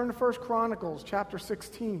 Turn to 1 Chronicles chapter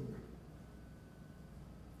 16.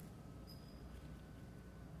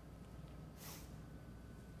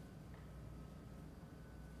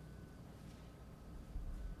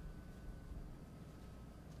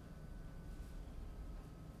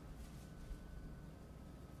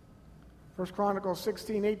 First Chronicles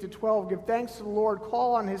 16, 8-12, give thanks to the Lord,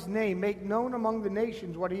 call on His name, make known among the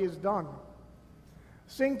nations what He has done.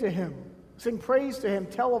 Sing to Him, sing praise to Him,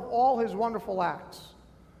 tell of all His wonderful acts.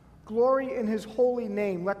 Glory in His holy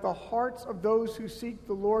name, let the hearts of those who seek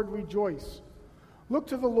the Lord rejoice. Look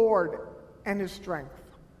to the Lord and His strength.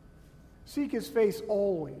 Seek His face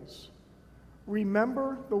always.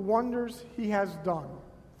 Remember the wonders He has done,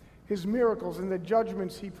 His miracles and the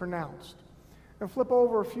judgments He pronounced. And flip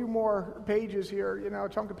over a few more pages here, a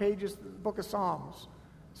chunk of pages, the book of Psalms.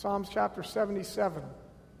 Psalms chapter 77,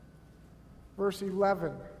 verse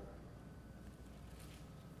 11.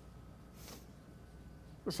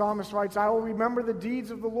 The psalmist writes, I will remember the deeds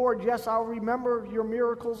of the Lord. Yes, I will remember your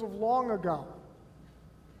miracles of long ago.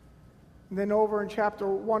 And then over in chapter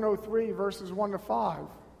 103, verses 1-5.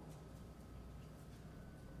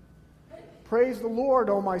 Praise the Lord,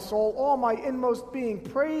 O my soul, all my inmost being.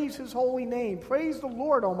 Praise His holy name. Praise the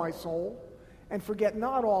Lord, O my soul, and forget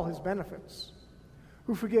not all His benefits,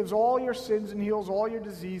 who forgives all your sins and heals all your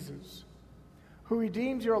diseases, who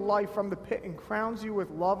redeems your life from the pit and crowns you with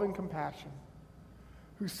love and compassion,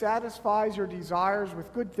 who satisfies your desires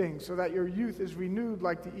with good things so that your youth is renewed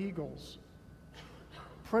like the eagles.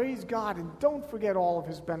 Praise God, and don't forget all of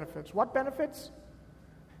His benefits. What benefits?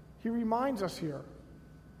 He reminds us here.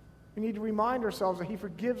 We need to remind ourselves that He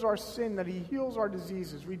forgives our sin, that He heals our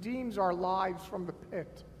diseases, redeems our lives from the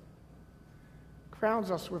pit, crowns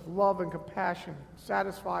us with love and compassion,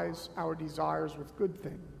 satisfies our desires with good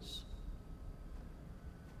things.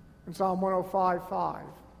 In Psalm 105:5,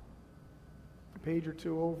 a page or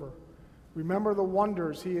two over, remember the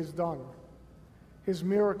wonders He has done, His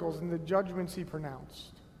miracles and the judgments He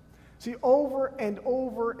pronounced. See, over and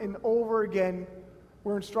over and over again,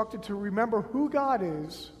 we're instructed to remember who God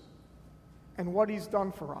is and what He's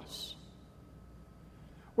done for us.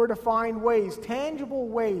 We're to find ways, tangible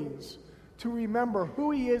ways, to remember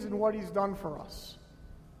who He is and what He's done for us.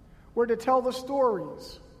 We're to tell the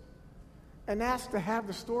stories and ask to have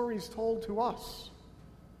the stories told to us.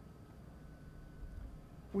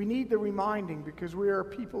 We need the reminding because we are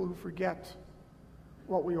people who forget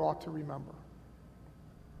what we ought to remember.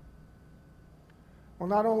 Well,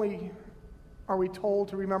 not only are we told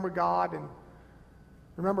to remember God and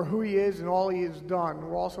remember who He is and all He has done,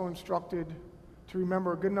 we're also instructed to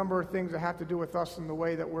remember a good number of things that have to do with us and the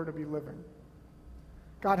way that we're to be living.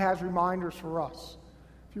 God has reminders for us.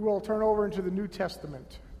 If you will, turn over into the New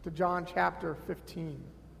Testament to John chapter 15.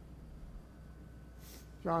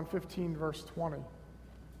 John 15, verse 20.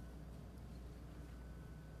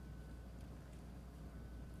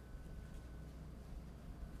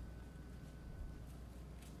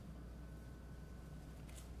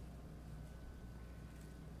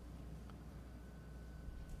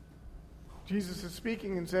 Jesus is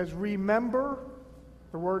speaking and says, remember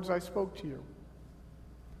the words I spoke to you.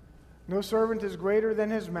 No servant is greater than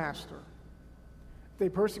his master. If they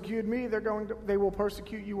persecuted me, they will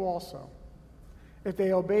persecute you also. If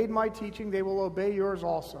they obeyed my teaching, they will obey yours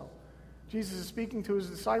also. Jesus is speaking to his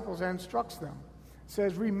disciples and instructs them. He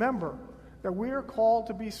says, remember that we are called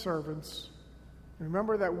to be servants.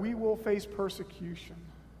 Remember that we will face persecution.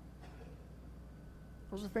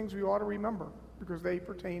 Those are things we ought to remember because they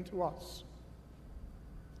pertain to us.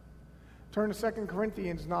 Turn to 2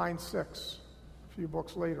 Corinthians 9:6, a few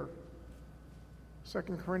books later. 2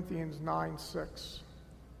 Corinthians 9:6.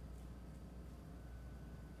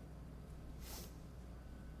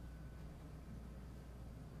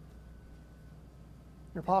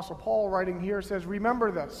 The Apostle Paul, writing here, says,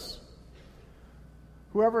 remember this.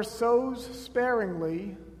 Whoever sows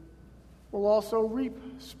sparingly will also reap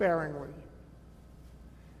sparingly.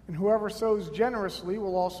 And whoever sows generously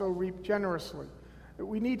will also reap generously.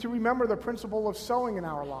 We need to remember the principle of sowing in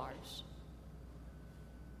our lives.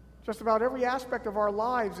 Just about every aspect of our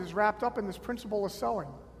lives is wrapped up in this principle of sowing.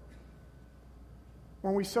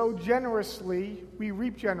 When we sow generously, we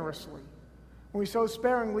reap generously. When we sow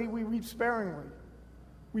sparingly, we reap sparingly.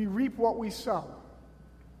 We reap what we sow.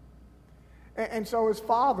 And so as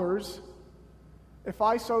fathers, if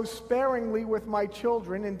I sow sparingly with my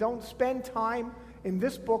children and don't spend time in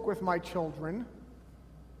this book with my children,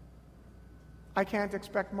 I can't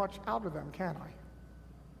expect much out of them, can I?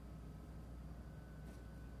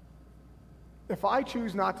 If I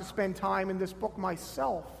choose not to spend time in this book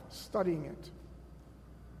myself, studying it,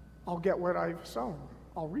 I'll get what I've sown.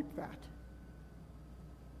 I'll reap that.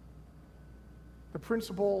 The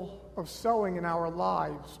principle of sowing in our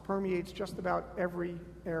lives permeates just about every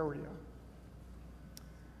area.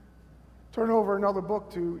 Turn over another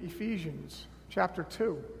book to Ephesians chapter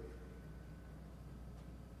 2.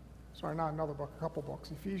 Sorry, not another book, a couple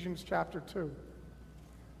books. Ephesians chapter 2,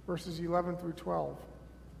 verses 11 through 12.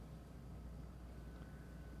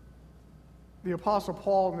 The Apostle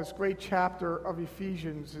Paul in this great chapter of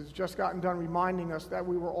Ephesians has just gotten done reminding us that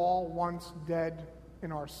we were all once dead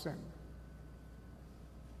in our sin.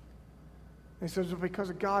 He says,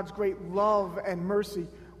 because of God's great love and mercy,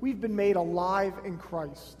 we've been made alive in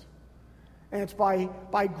Christ. And it's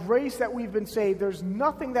by grace that we've been saved. There's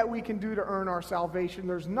nothing that we can do to earn our salvation.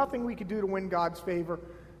 There's nothing we can do to win God's favor.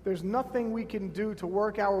 There's nothing we can do to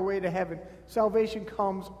work our way to heaven. Salvation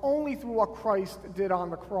comes only through what Christ did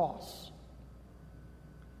on the cross.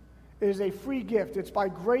 It is a free gift. It's by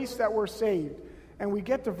grace that we're saved. And we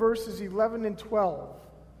get to verses 11 and 12.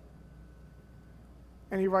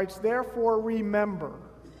 And he writes, therefore remember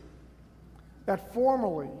that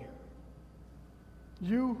formerly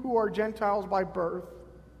you who are Gentiles by birth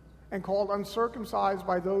and called uncircumcised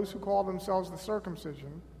by those who call themselves the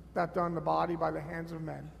circumcision, that done in the body by the hands of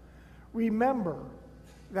men, remember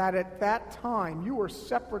that at that time you were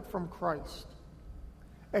separate from Christ,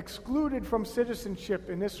 excluded from citizenship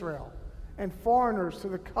in Israel, and foreigners to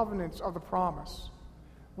the covenants of the promise,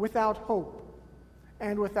 without hope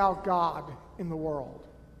and without God in the world.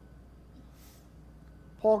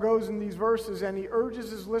 Paul goes in these verses and he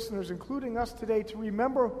urges his listeners, including us today, to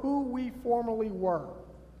remember who we formerly were.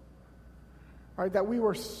 Right? That we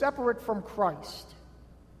were separate from Christ.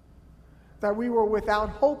 That we were without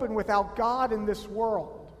hope and without God in this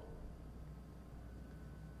world.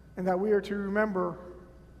 And that we are to remember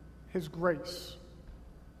his grace.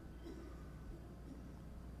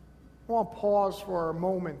 I want to pause for a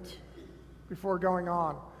moment before going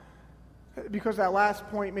on, because that last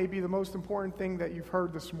point may be the most important thing that you've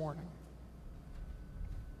heard this morning.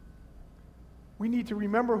 We need to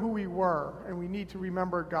remember who we were, and we need to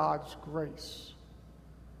remember God's grace.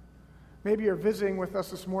 Maybe you're visiting with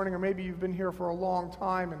us this morning, or maybe you've been here for a long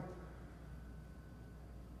time, and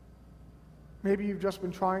maybe you've just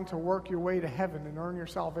been trying to work your way to heaven and earn your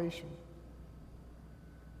salvation.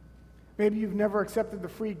 Maybe you've never accepted the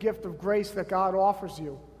free gift of grace that God offers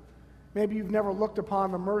you. Maybe you've never looked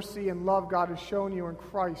upon the mercy and love God has shown you in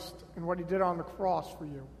Christ and what he did on the cross for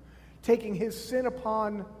you. Taking your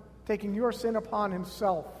sin upon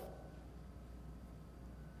himself.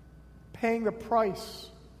 Paying the price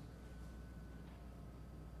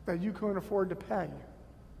that you couldn't afford to pay.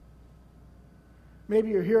 Maybe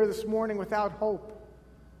you're here this morning without hope.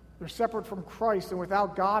 You're separate from Christ and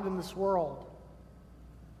without God in this world.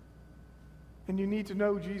 And you need to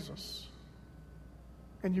know Jesus.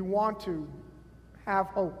 And you want to have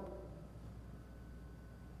hope.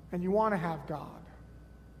 And you want to have God.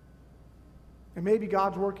 And maybe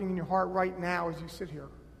God's working in your heart right now as you sit here.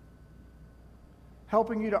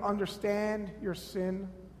 Helping you to understand your sin.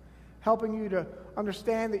 Helping you to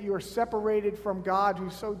understand that you are separated from God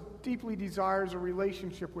who so deeply desires a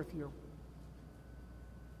relationship with you.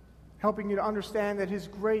 Helping you to understand that his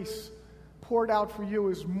grace poured out for you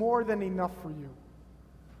is more than enough for you.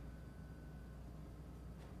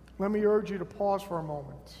 let me urge you to pause for a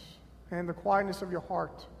moment and in the quietness of your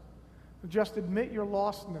heart, to just admit your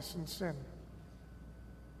lostness in sin,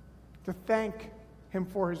 to thank him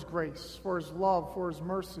for his grace, for his love, for his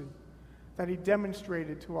mercy that he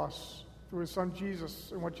demonstrated to us through his son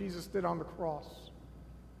Jesus and what Jesus did on the cross,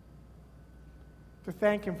 to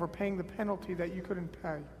thank him for paying the penalty that you couldn't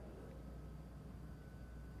pay,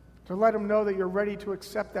 to let him know that you're ready to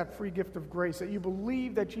accept that free gift of grace, that you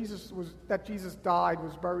believe that Jesus died,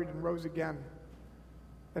 was buried, and rose again,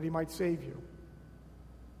 that he might save you.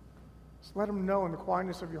 So let him know in the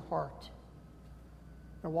quietness of your heart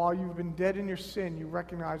that while you've been dead in your sin, you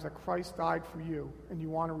recognize that Christ died for you, and you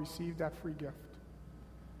want to receive that free gift,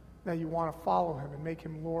 that you want to follow him and make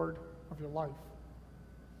him Lord of your life.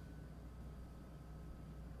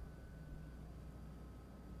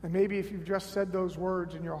 And maybe if you've just said those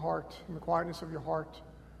words in your heart, in the quietness of your heart,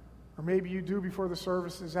 or maybe you do before the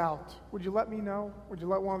service is out, would you let me know? Would you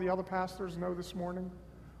let one of the other pastors know this morning?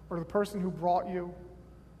 Or the person who brought you?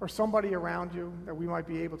 Or somebody around you, that we might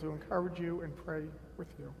be able to encourage you and pray with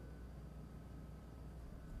you?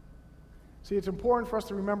 See, it's important for us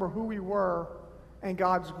to remember who we were and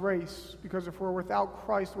God's grace, because if we're without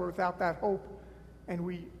Christ, we're without that hope, and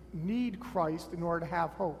we need Christ in order to have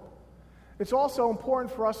hope. It's also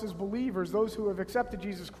important for us as believers, those who have accepted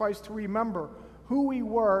Jesus Christ, to remember who we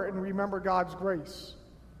were and remember God's grace.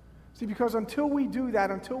 See, because until we do that,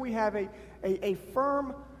 until we have a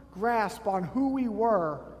firm grasp on who we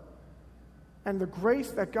were and the grace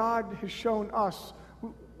that God has shown us,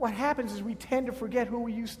 what happens is we tend to forget who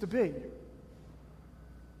we used to be.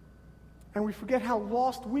 And we forget how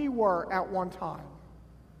lost we were at one time.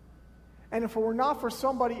 And if it were not for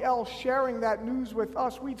somebody else sharing that news with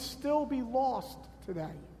us, we'd still be lost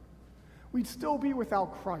today. We'd still be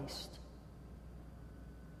without Christ.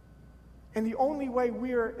 And the only way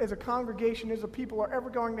we're, as a congregation, as a people, are ever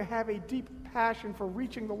going to have a deep passion for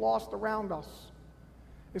reaching the lost around us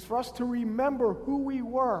is for us to remember who we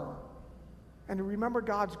were and to remember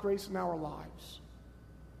God's grace in our lives.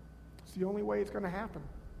 It's the only way it's going to happen.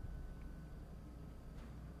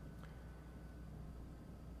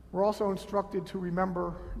 We're also instructed to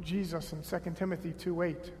remember Jesus in 2 Timothy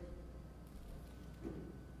 2:8.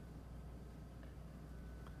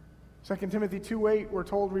 2 Timothy 2:8, we're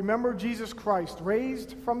told, remember Jesus Christ,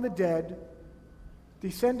 raised from the dead,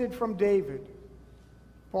 descended from David.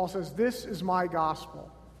 Paul says, this is my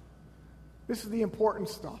gospel. This is the important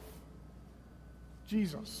stuff.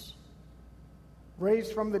 Jesus,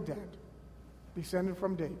 raised from the dead, descended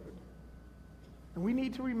from David. And we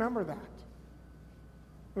need to remember that.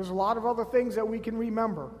 There's a lot of other things that we can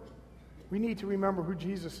remember. We need to remember who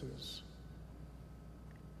Jesus is.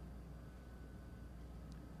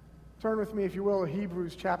 Turn with me, if you will, to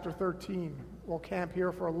Hebrews chapter 13. We'll camp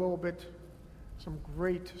here for a little bit. Some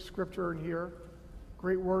great scripture in here.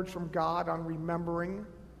 Great words from God on remembering.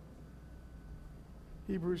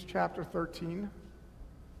 Hebrews chapter 13.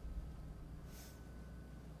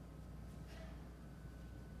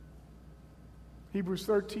 Hebrews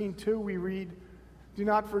 13:2 we read, do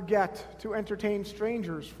not forget to entertain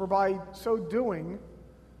strangers, for by so doing,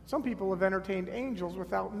 some people have entertained angels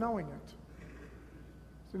without knowing it.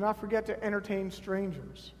 Do not forget to entertain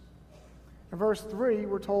strangers. In verse 3,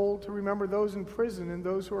 we're told to remember those in prison and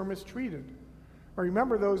those who are mistreated. Or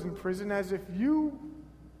remember those in prison as if you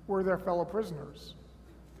were their fellow prisoners,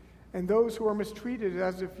 and those who are mistreated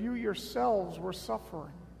as if you yourselves were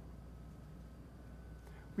suffering.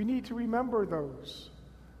 We need to remember those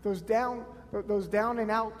down and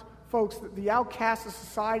out folks, the outcasts of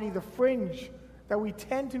society, the fringe that we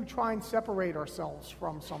tend to try and separate ourselves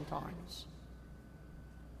from sometimes.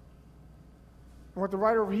 And what the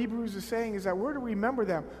writer of Hebrews is saying is that we're to remember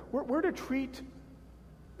them. We're to treat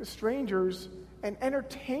the strangers and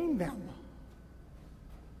entertain them.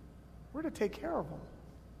 We're to take care of them.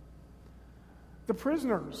 The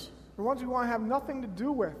prisoners, the ones we want to have nothing to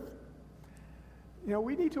do with,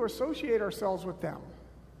 we need to associate ourselves with them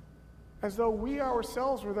as though we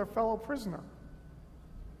ourselves were their fellow prisoner.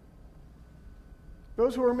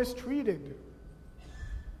 Those who are mistreated,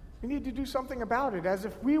 we need to do something about it, as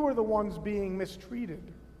if we were the ones being mistreated.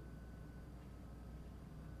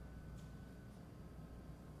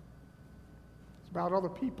 It's about other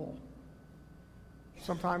people,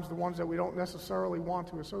 sometimes the ones that we don't necessarily want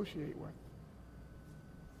to associate with.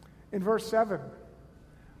 In verse 7,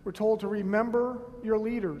 we're told to remember your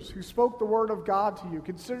leaders who spoke the word of God to you.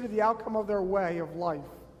 Consider the outcome of their way of life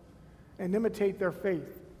and imitate their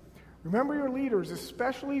faith. Remember your leaders,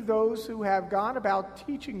 especially those who have gone about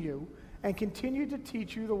teaching you and continue to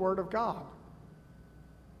teach you the word of God.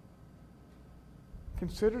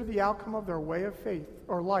 Consider the outcome of their way of faith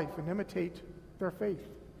or life and imitate their faith.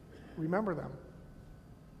 Remember them.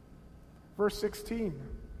 Verse 16.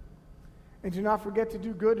 And do not forget to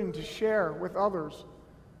do good and to share with others,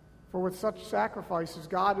 for with such sacrifices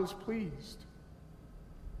God is pleased.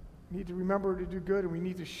 We need to remember to do good, and we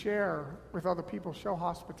need to share with other people, show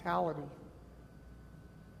hospitality.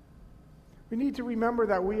 We need to remember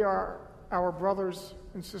that we are our brothers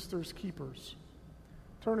and sisters' keepers.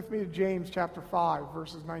 Turn with me to James chapter 5,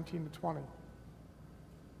 verses 19 to 20.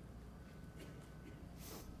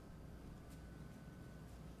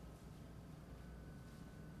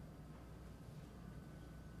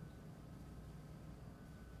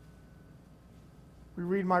 We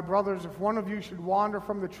read, "My brothers, if one of you should wander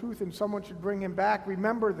from the truth and someone should bring him back,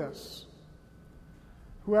 remember this.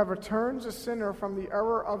 Whoever turns a sinner from the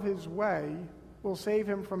error of his way will save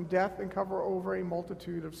him from death and cover over a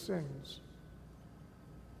multitude of sins."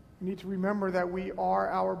 We need to remember that we are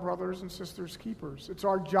our brothers and sisters' keepers. It's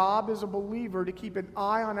our job as a believer to keep an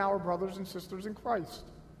eye on our brothers and sisters in Christ,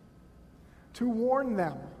 to warn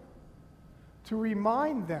them, to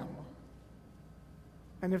remind them,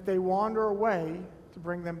 and if they wander away, to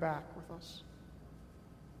bring them back with us.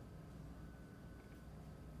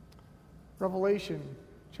 Revelation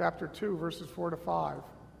chapter 2, verses 4 to 5.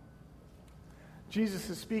 Jesus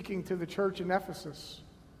is speaking to the church in Ephesus.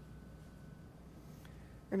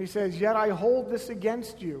 And he says, "Yet I hold this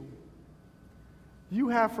against you. You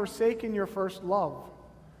have forsaken your first love.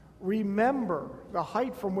 Remember the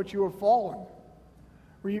height from which you have fallen.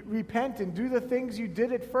 Repent and do the things you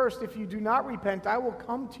did at first. If you do not repent, I will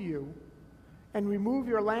come to you and remove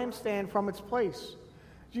your lampstand from its place."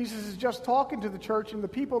 Jesus is just talking to the church and the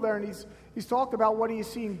people there, and he's talked about what he's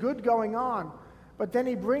seen good going on. But then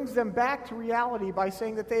he brings them back to reality by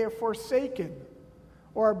saying that they have forsaken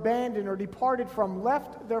or abandoned or departed from,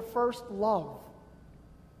 left their first love.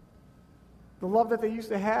 The love that they used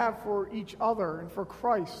to have for each other and for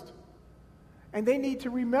Christ. And they need to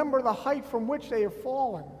remember the height from which they have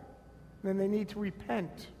fallen. Then they need to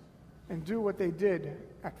repent and do what they did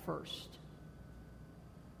at first.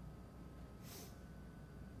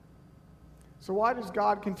 So why does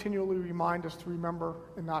God continually remind us to remember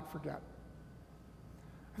and not forget?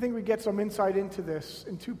 I think we get some insight into this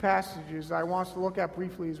in two passages I want us to look at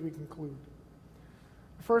briefly as we conclude.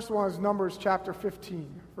 The first one is Numbers chapter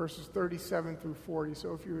 15, verses 37 through 40.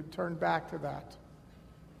 So if you would turn back to that.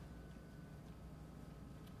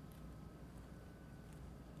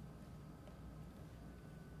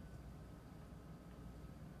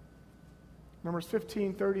 Numbers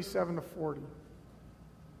 15, 37 to 40.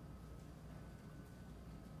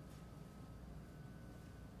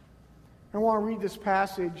 I want to read this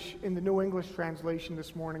passage in the New English translation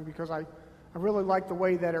this morning because I really like the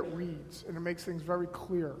way that it reads, and it makes things very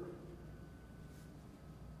clear.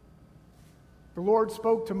 The Lord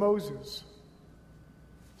spoke to Moses,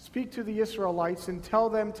 "Speak to the Israelites and tell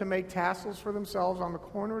them to make tassels for themselves on the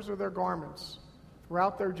corners of their garments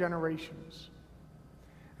throughout their generations,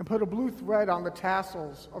 and put a blue thread on the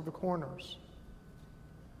tassels of the corners.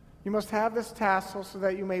 You must have this tassel so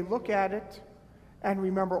that you may look at it and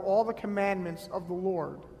remember all the commandments of the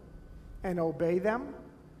Lord and obey them,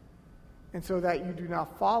 and so that you do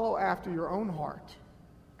not follow after your own heart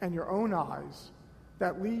and your own eyes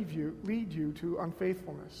that lead you to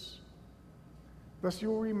unfaithfulness. Thus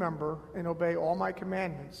you will remember and obey all my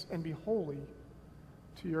commandments and be holy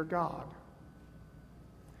to your God."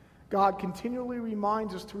 God continually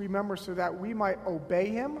reminds us to remember so that we might obey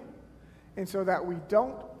him and so that we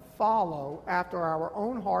don't follow after our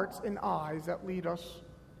own hearts and eyes that lead us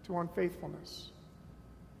to unfaithfulness.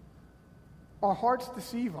 Our hearts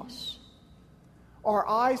deceive us. Our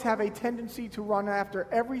eyes have a tendency to run after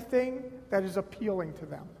everything that is appealing to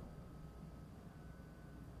them.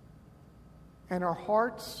 And our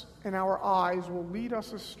hearts and our eyes will lead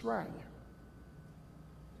us astray.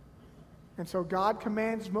 And so God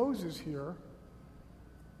commands Moses here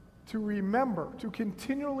to remember, to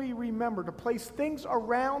continually remember, to place things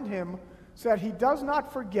around him so that he does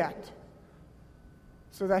not forget,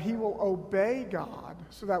 so that he will obey God,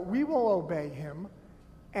 so that we will obey him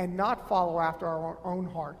and not follow after our own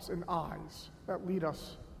hearts and eyes that lead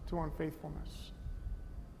us to unfaithfulness.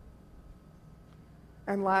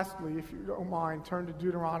 And lastly, if you don't mind, turn to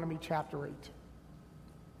Deuteronomy chapter 8.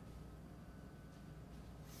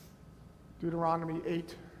 Deuteronomy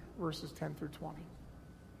 8, verses 10 through 20.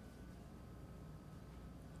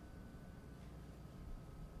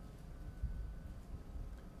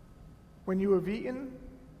 When you have eaten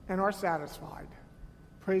and are satisfied,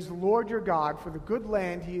 praise the Lord your God for the good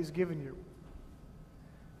land he has given you.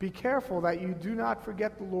 Be careful that you do not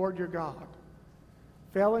forget the Lord your God,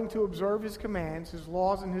 failing to observe his commands, his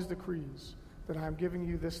laws, and his decrees that I am giving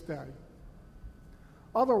you this day.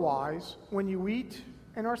 Otherwise, when you eat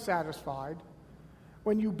and are satisfied,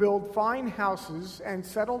 when you build fine houses and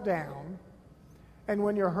settle down, and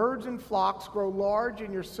when your herds and flocks grow large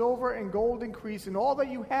and your silver and gold increase and all that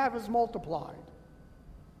you have is multiplied,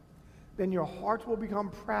 then your heart will become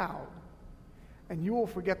proud, and you will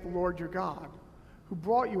forget the Lord your God, who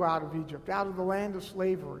brought you out of Egypt, out of the land of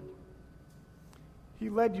slavery. He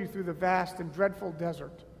led you through the vast and dreadful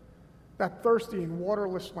desert, that thirsty and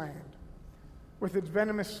waterless land, with its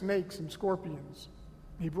venomous snakes and scorpions.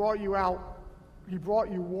 He brought you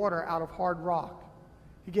water out of hard rock.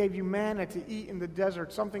 He gave you manna to eat in the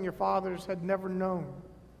desert, something your fathers had never known,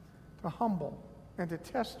 to humble and to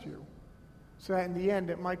test you, so that in the end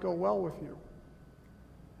it might go well with you.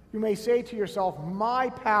 You may say to yourself, my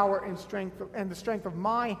power and strength and the strength of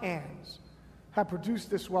my hands have produced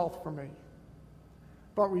this wealth for me.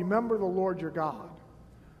 But remember the Lord your God,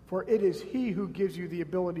 for it is he who gives you the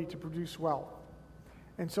ability to produce wealth,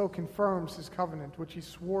 and so confirms his covenant, which he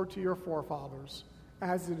swore to your forefathers,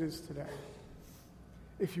 as it is today.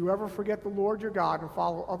 If you ever forget the Lord your God and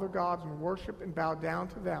follow other gods and worship and bow down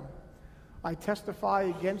to them, I testify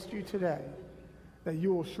against you today that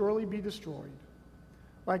you will surely be destroyed.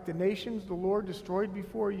 Like the nations the Lord destroyed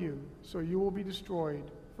before you, so you will be destroyed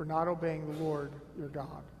for not obeying the Lord your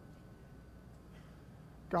God.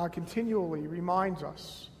 God continually reminds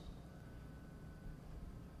us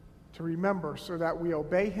to remember so that we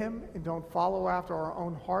obey him and don't follow after our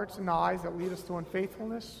own hearts and eyes that lead us to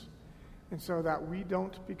unfaithfulness, and so that we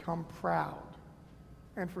don't become proud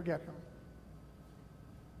and forget him.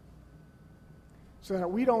 So that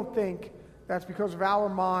we don't think that's because of our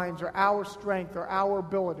minds or our strength or our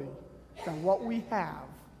ability that what we have.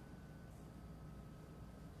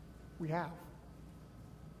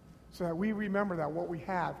 So that we remember that what we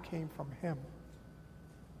have came from him.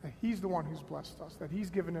 That he's the one who's blessed us, that he's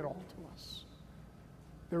given it all to us.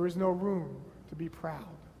 There is no room to be proud,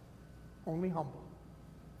 only humble.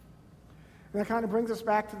 And that kind of brings us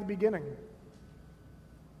back to the beginning.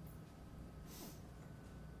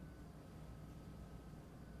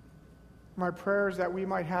 My prayer is that we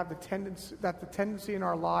might have the tendency in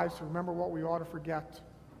our lives to remember what we ought to forget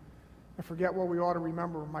and forget what we ought to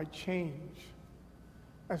remember might change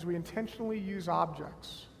as we intentionally use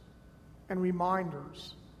objects and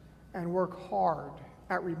reminders and work hard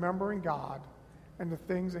at remembering God and the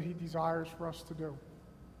things that he desires for us to do.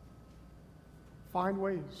 Find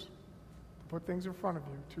ways to put things in front of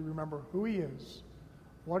you to remember who he is,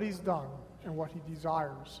 what he's done, and what he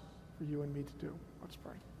desires for you and me to do. Let's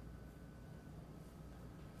pray.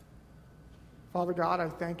 Father God, I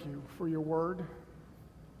thank you for your word.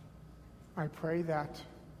 I pray that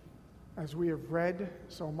as we have read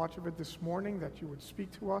so much of it this morning, that you would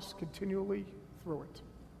speak to us continually through it.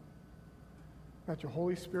 That your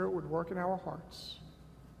Holy Spirit would work in our hearts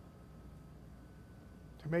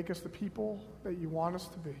to make us the people that you want us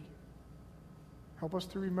to be. Help us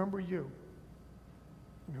to remember you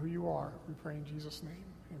and who you are. We pray in Jesus' name.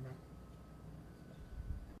 Amen.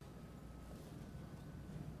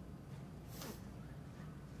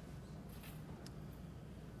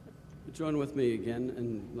 Join with me again,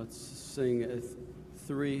 and let's sing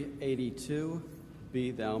 382,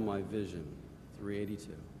 Be Thou My Vision.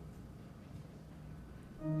 382.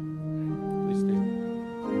 Please stand.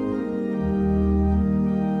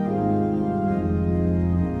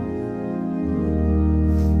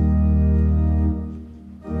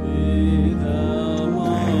 Thou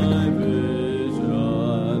my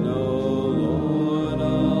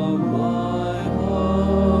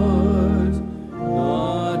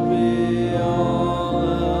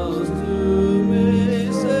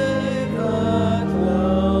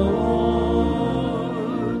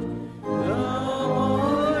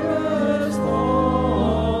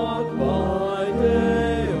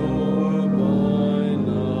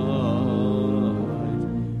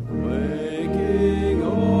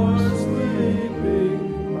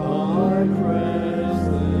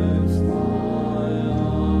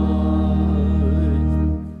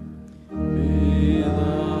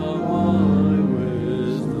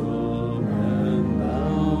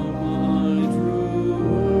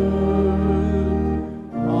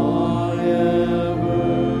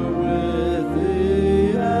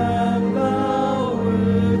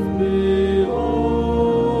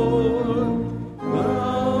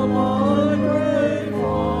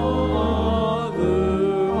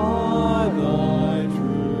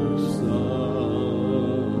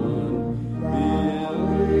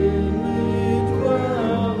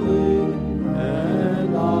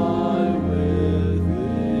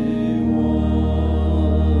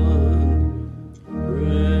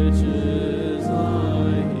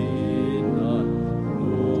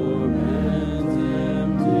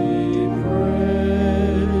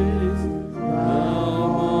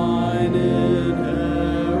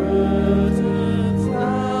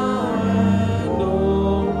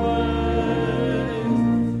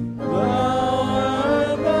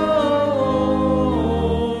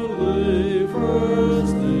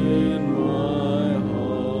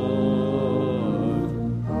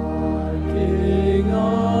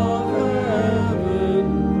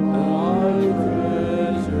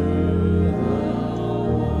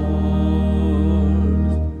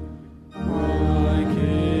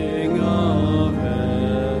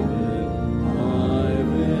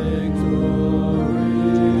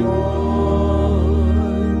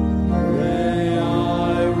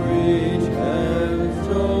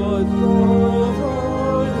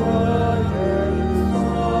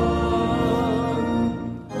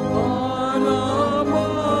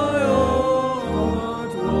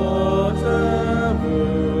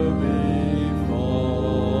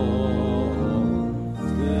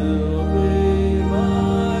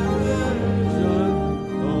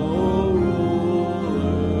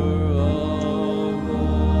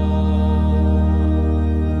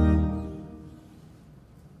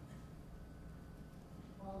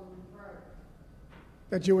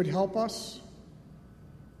that you would help us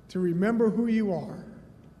to remember who you are,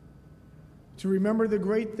 to remember the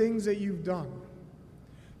great things that you've done,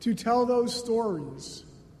 to tell those stories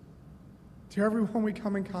to everyone we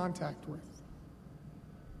come in contact with,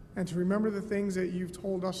 and to remember the things that you've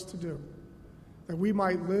told us to do, that we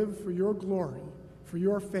might live for your glory, for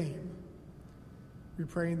your fame. We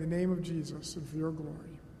pray in the name of Jesus and for your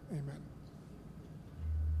glory. Amen.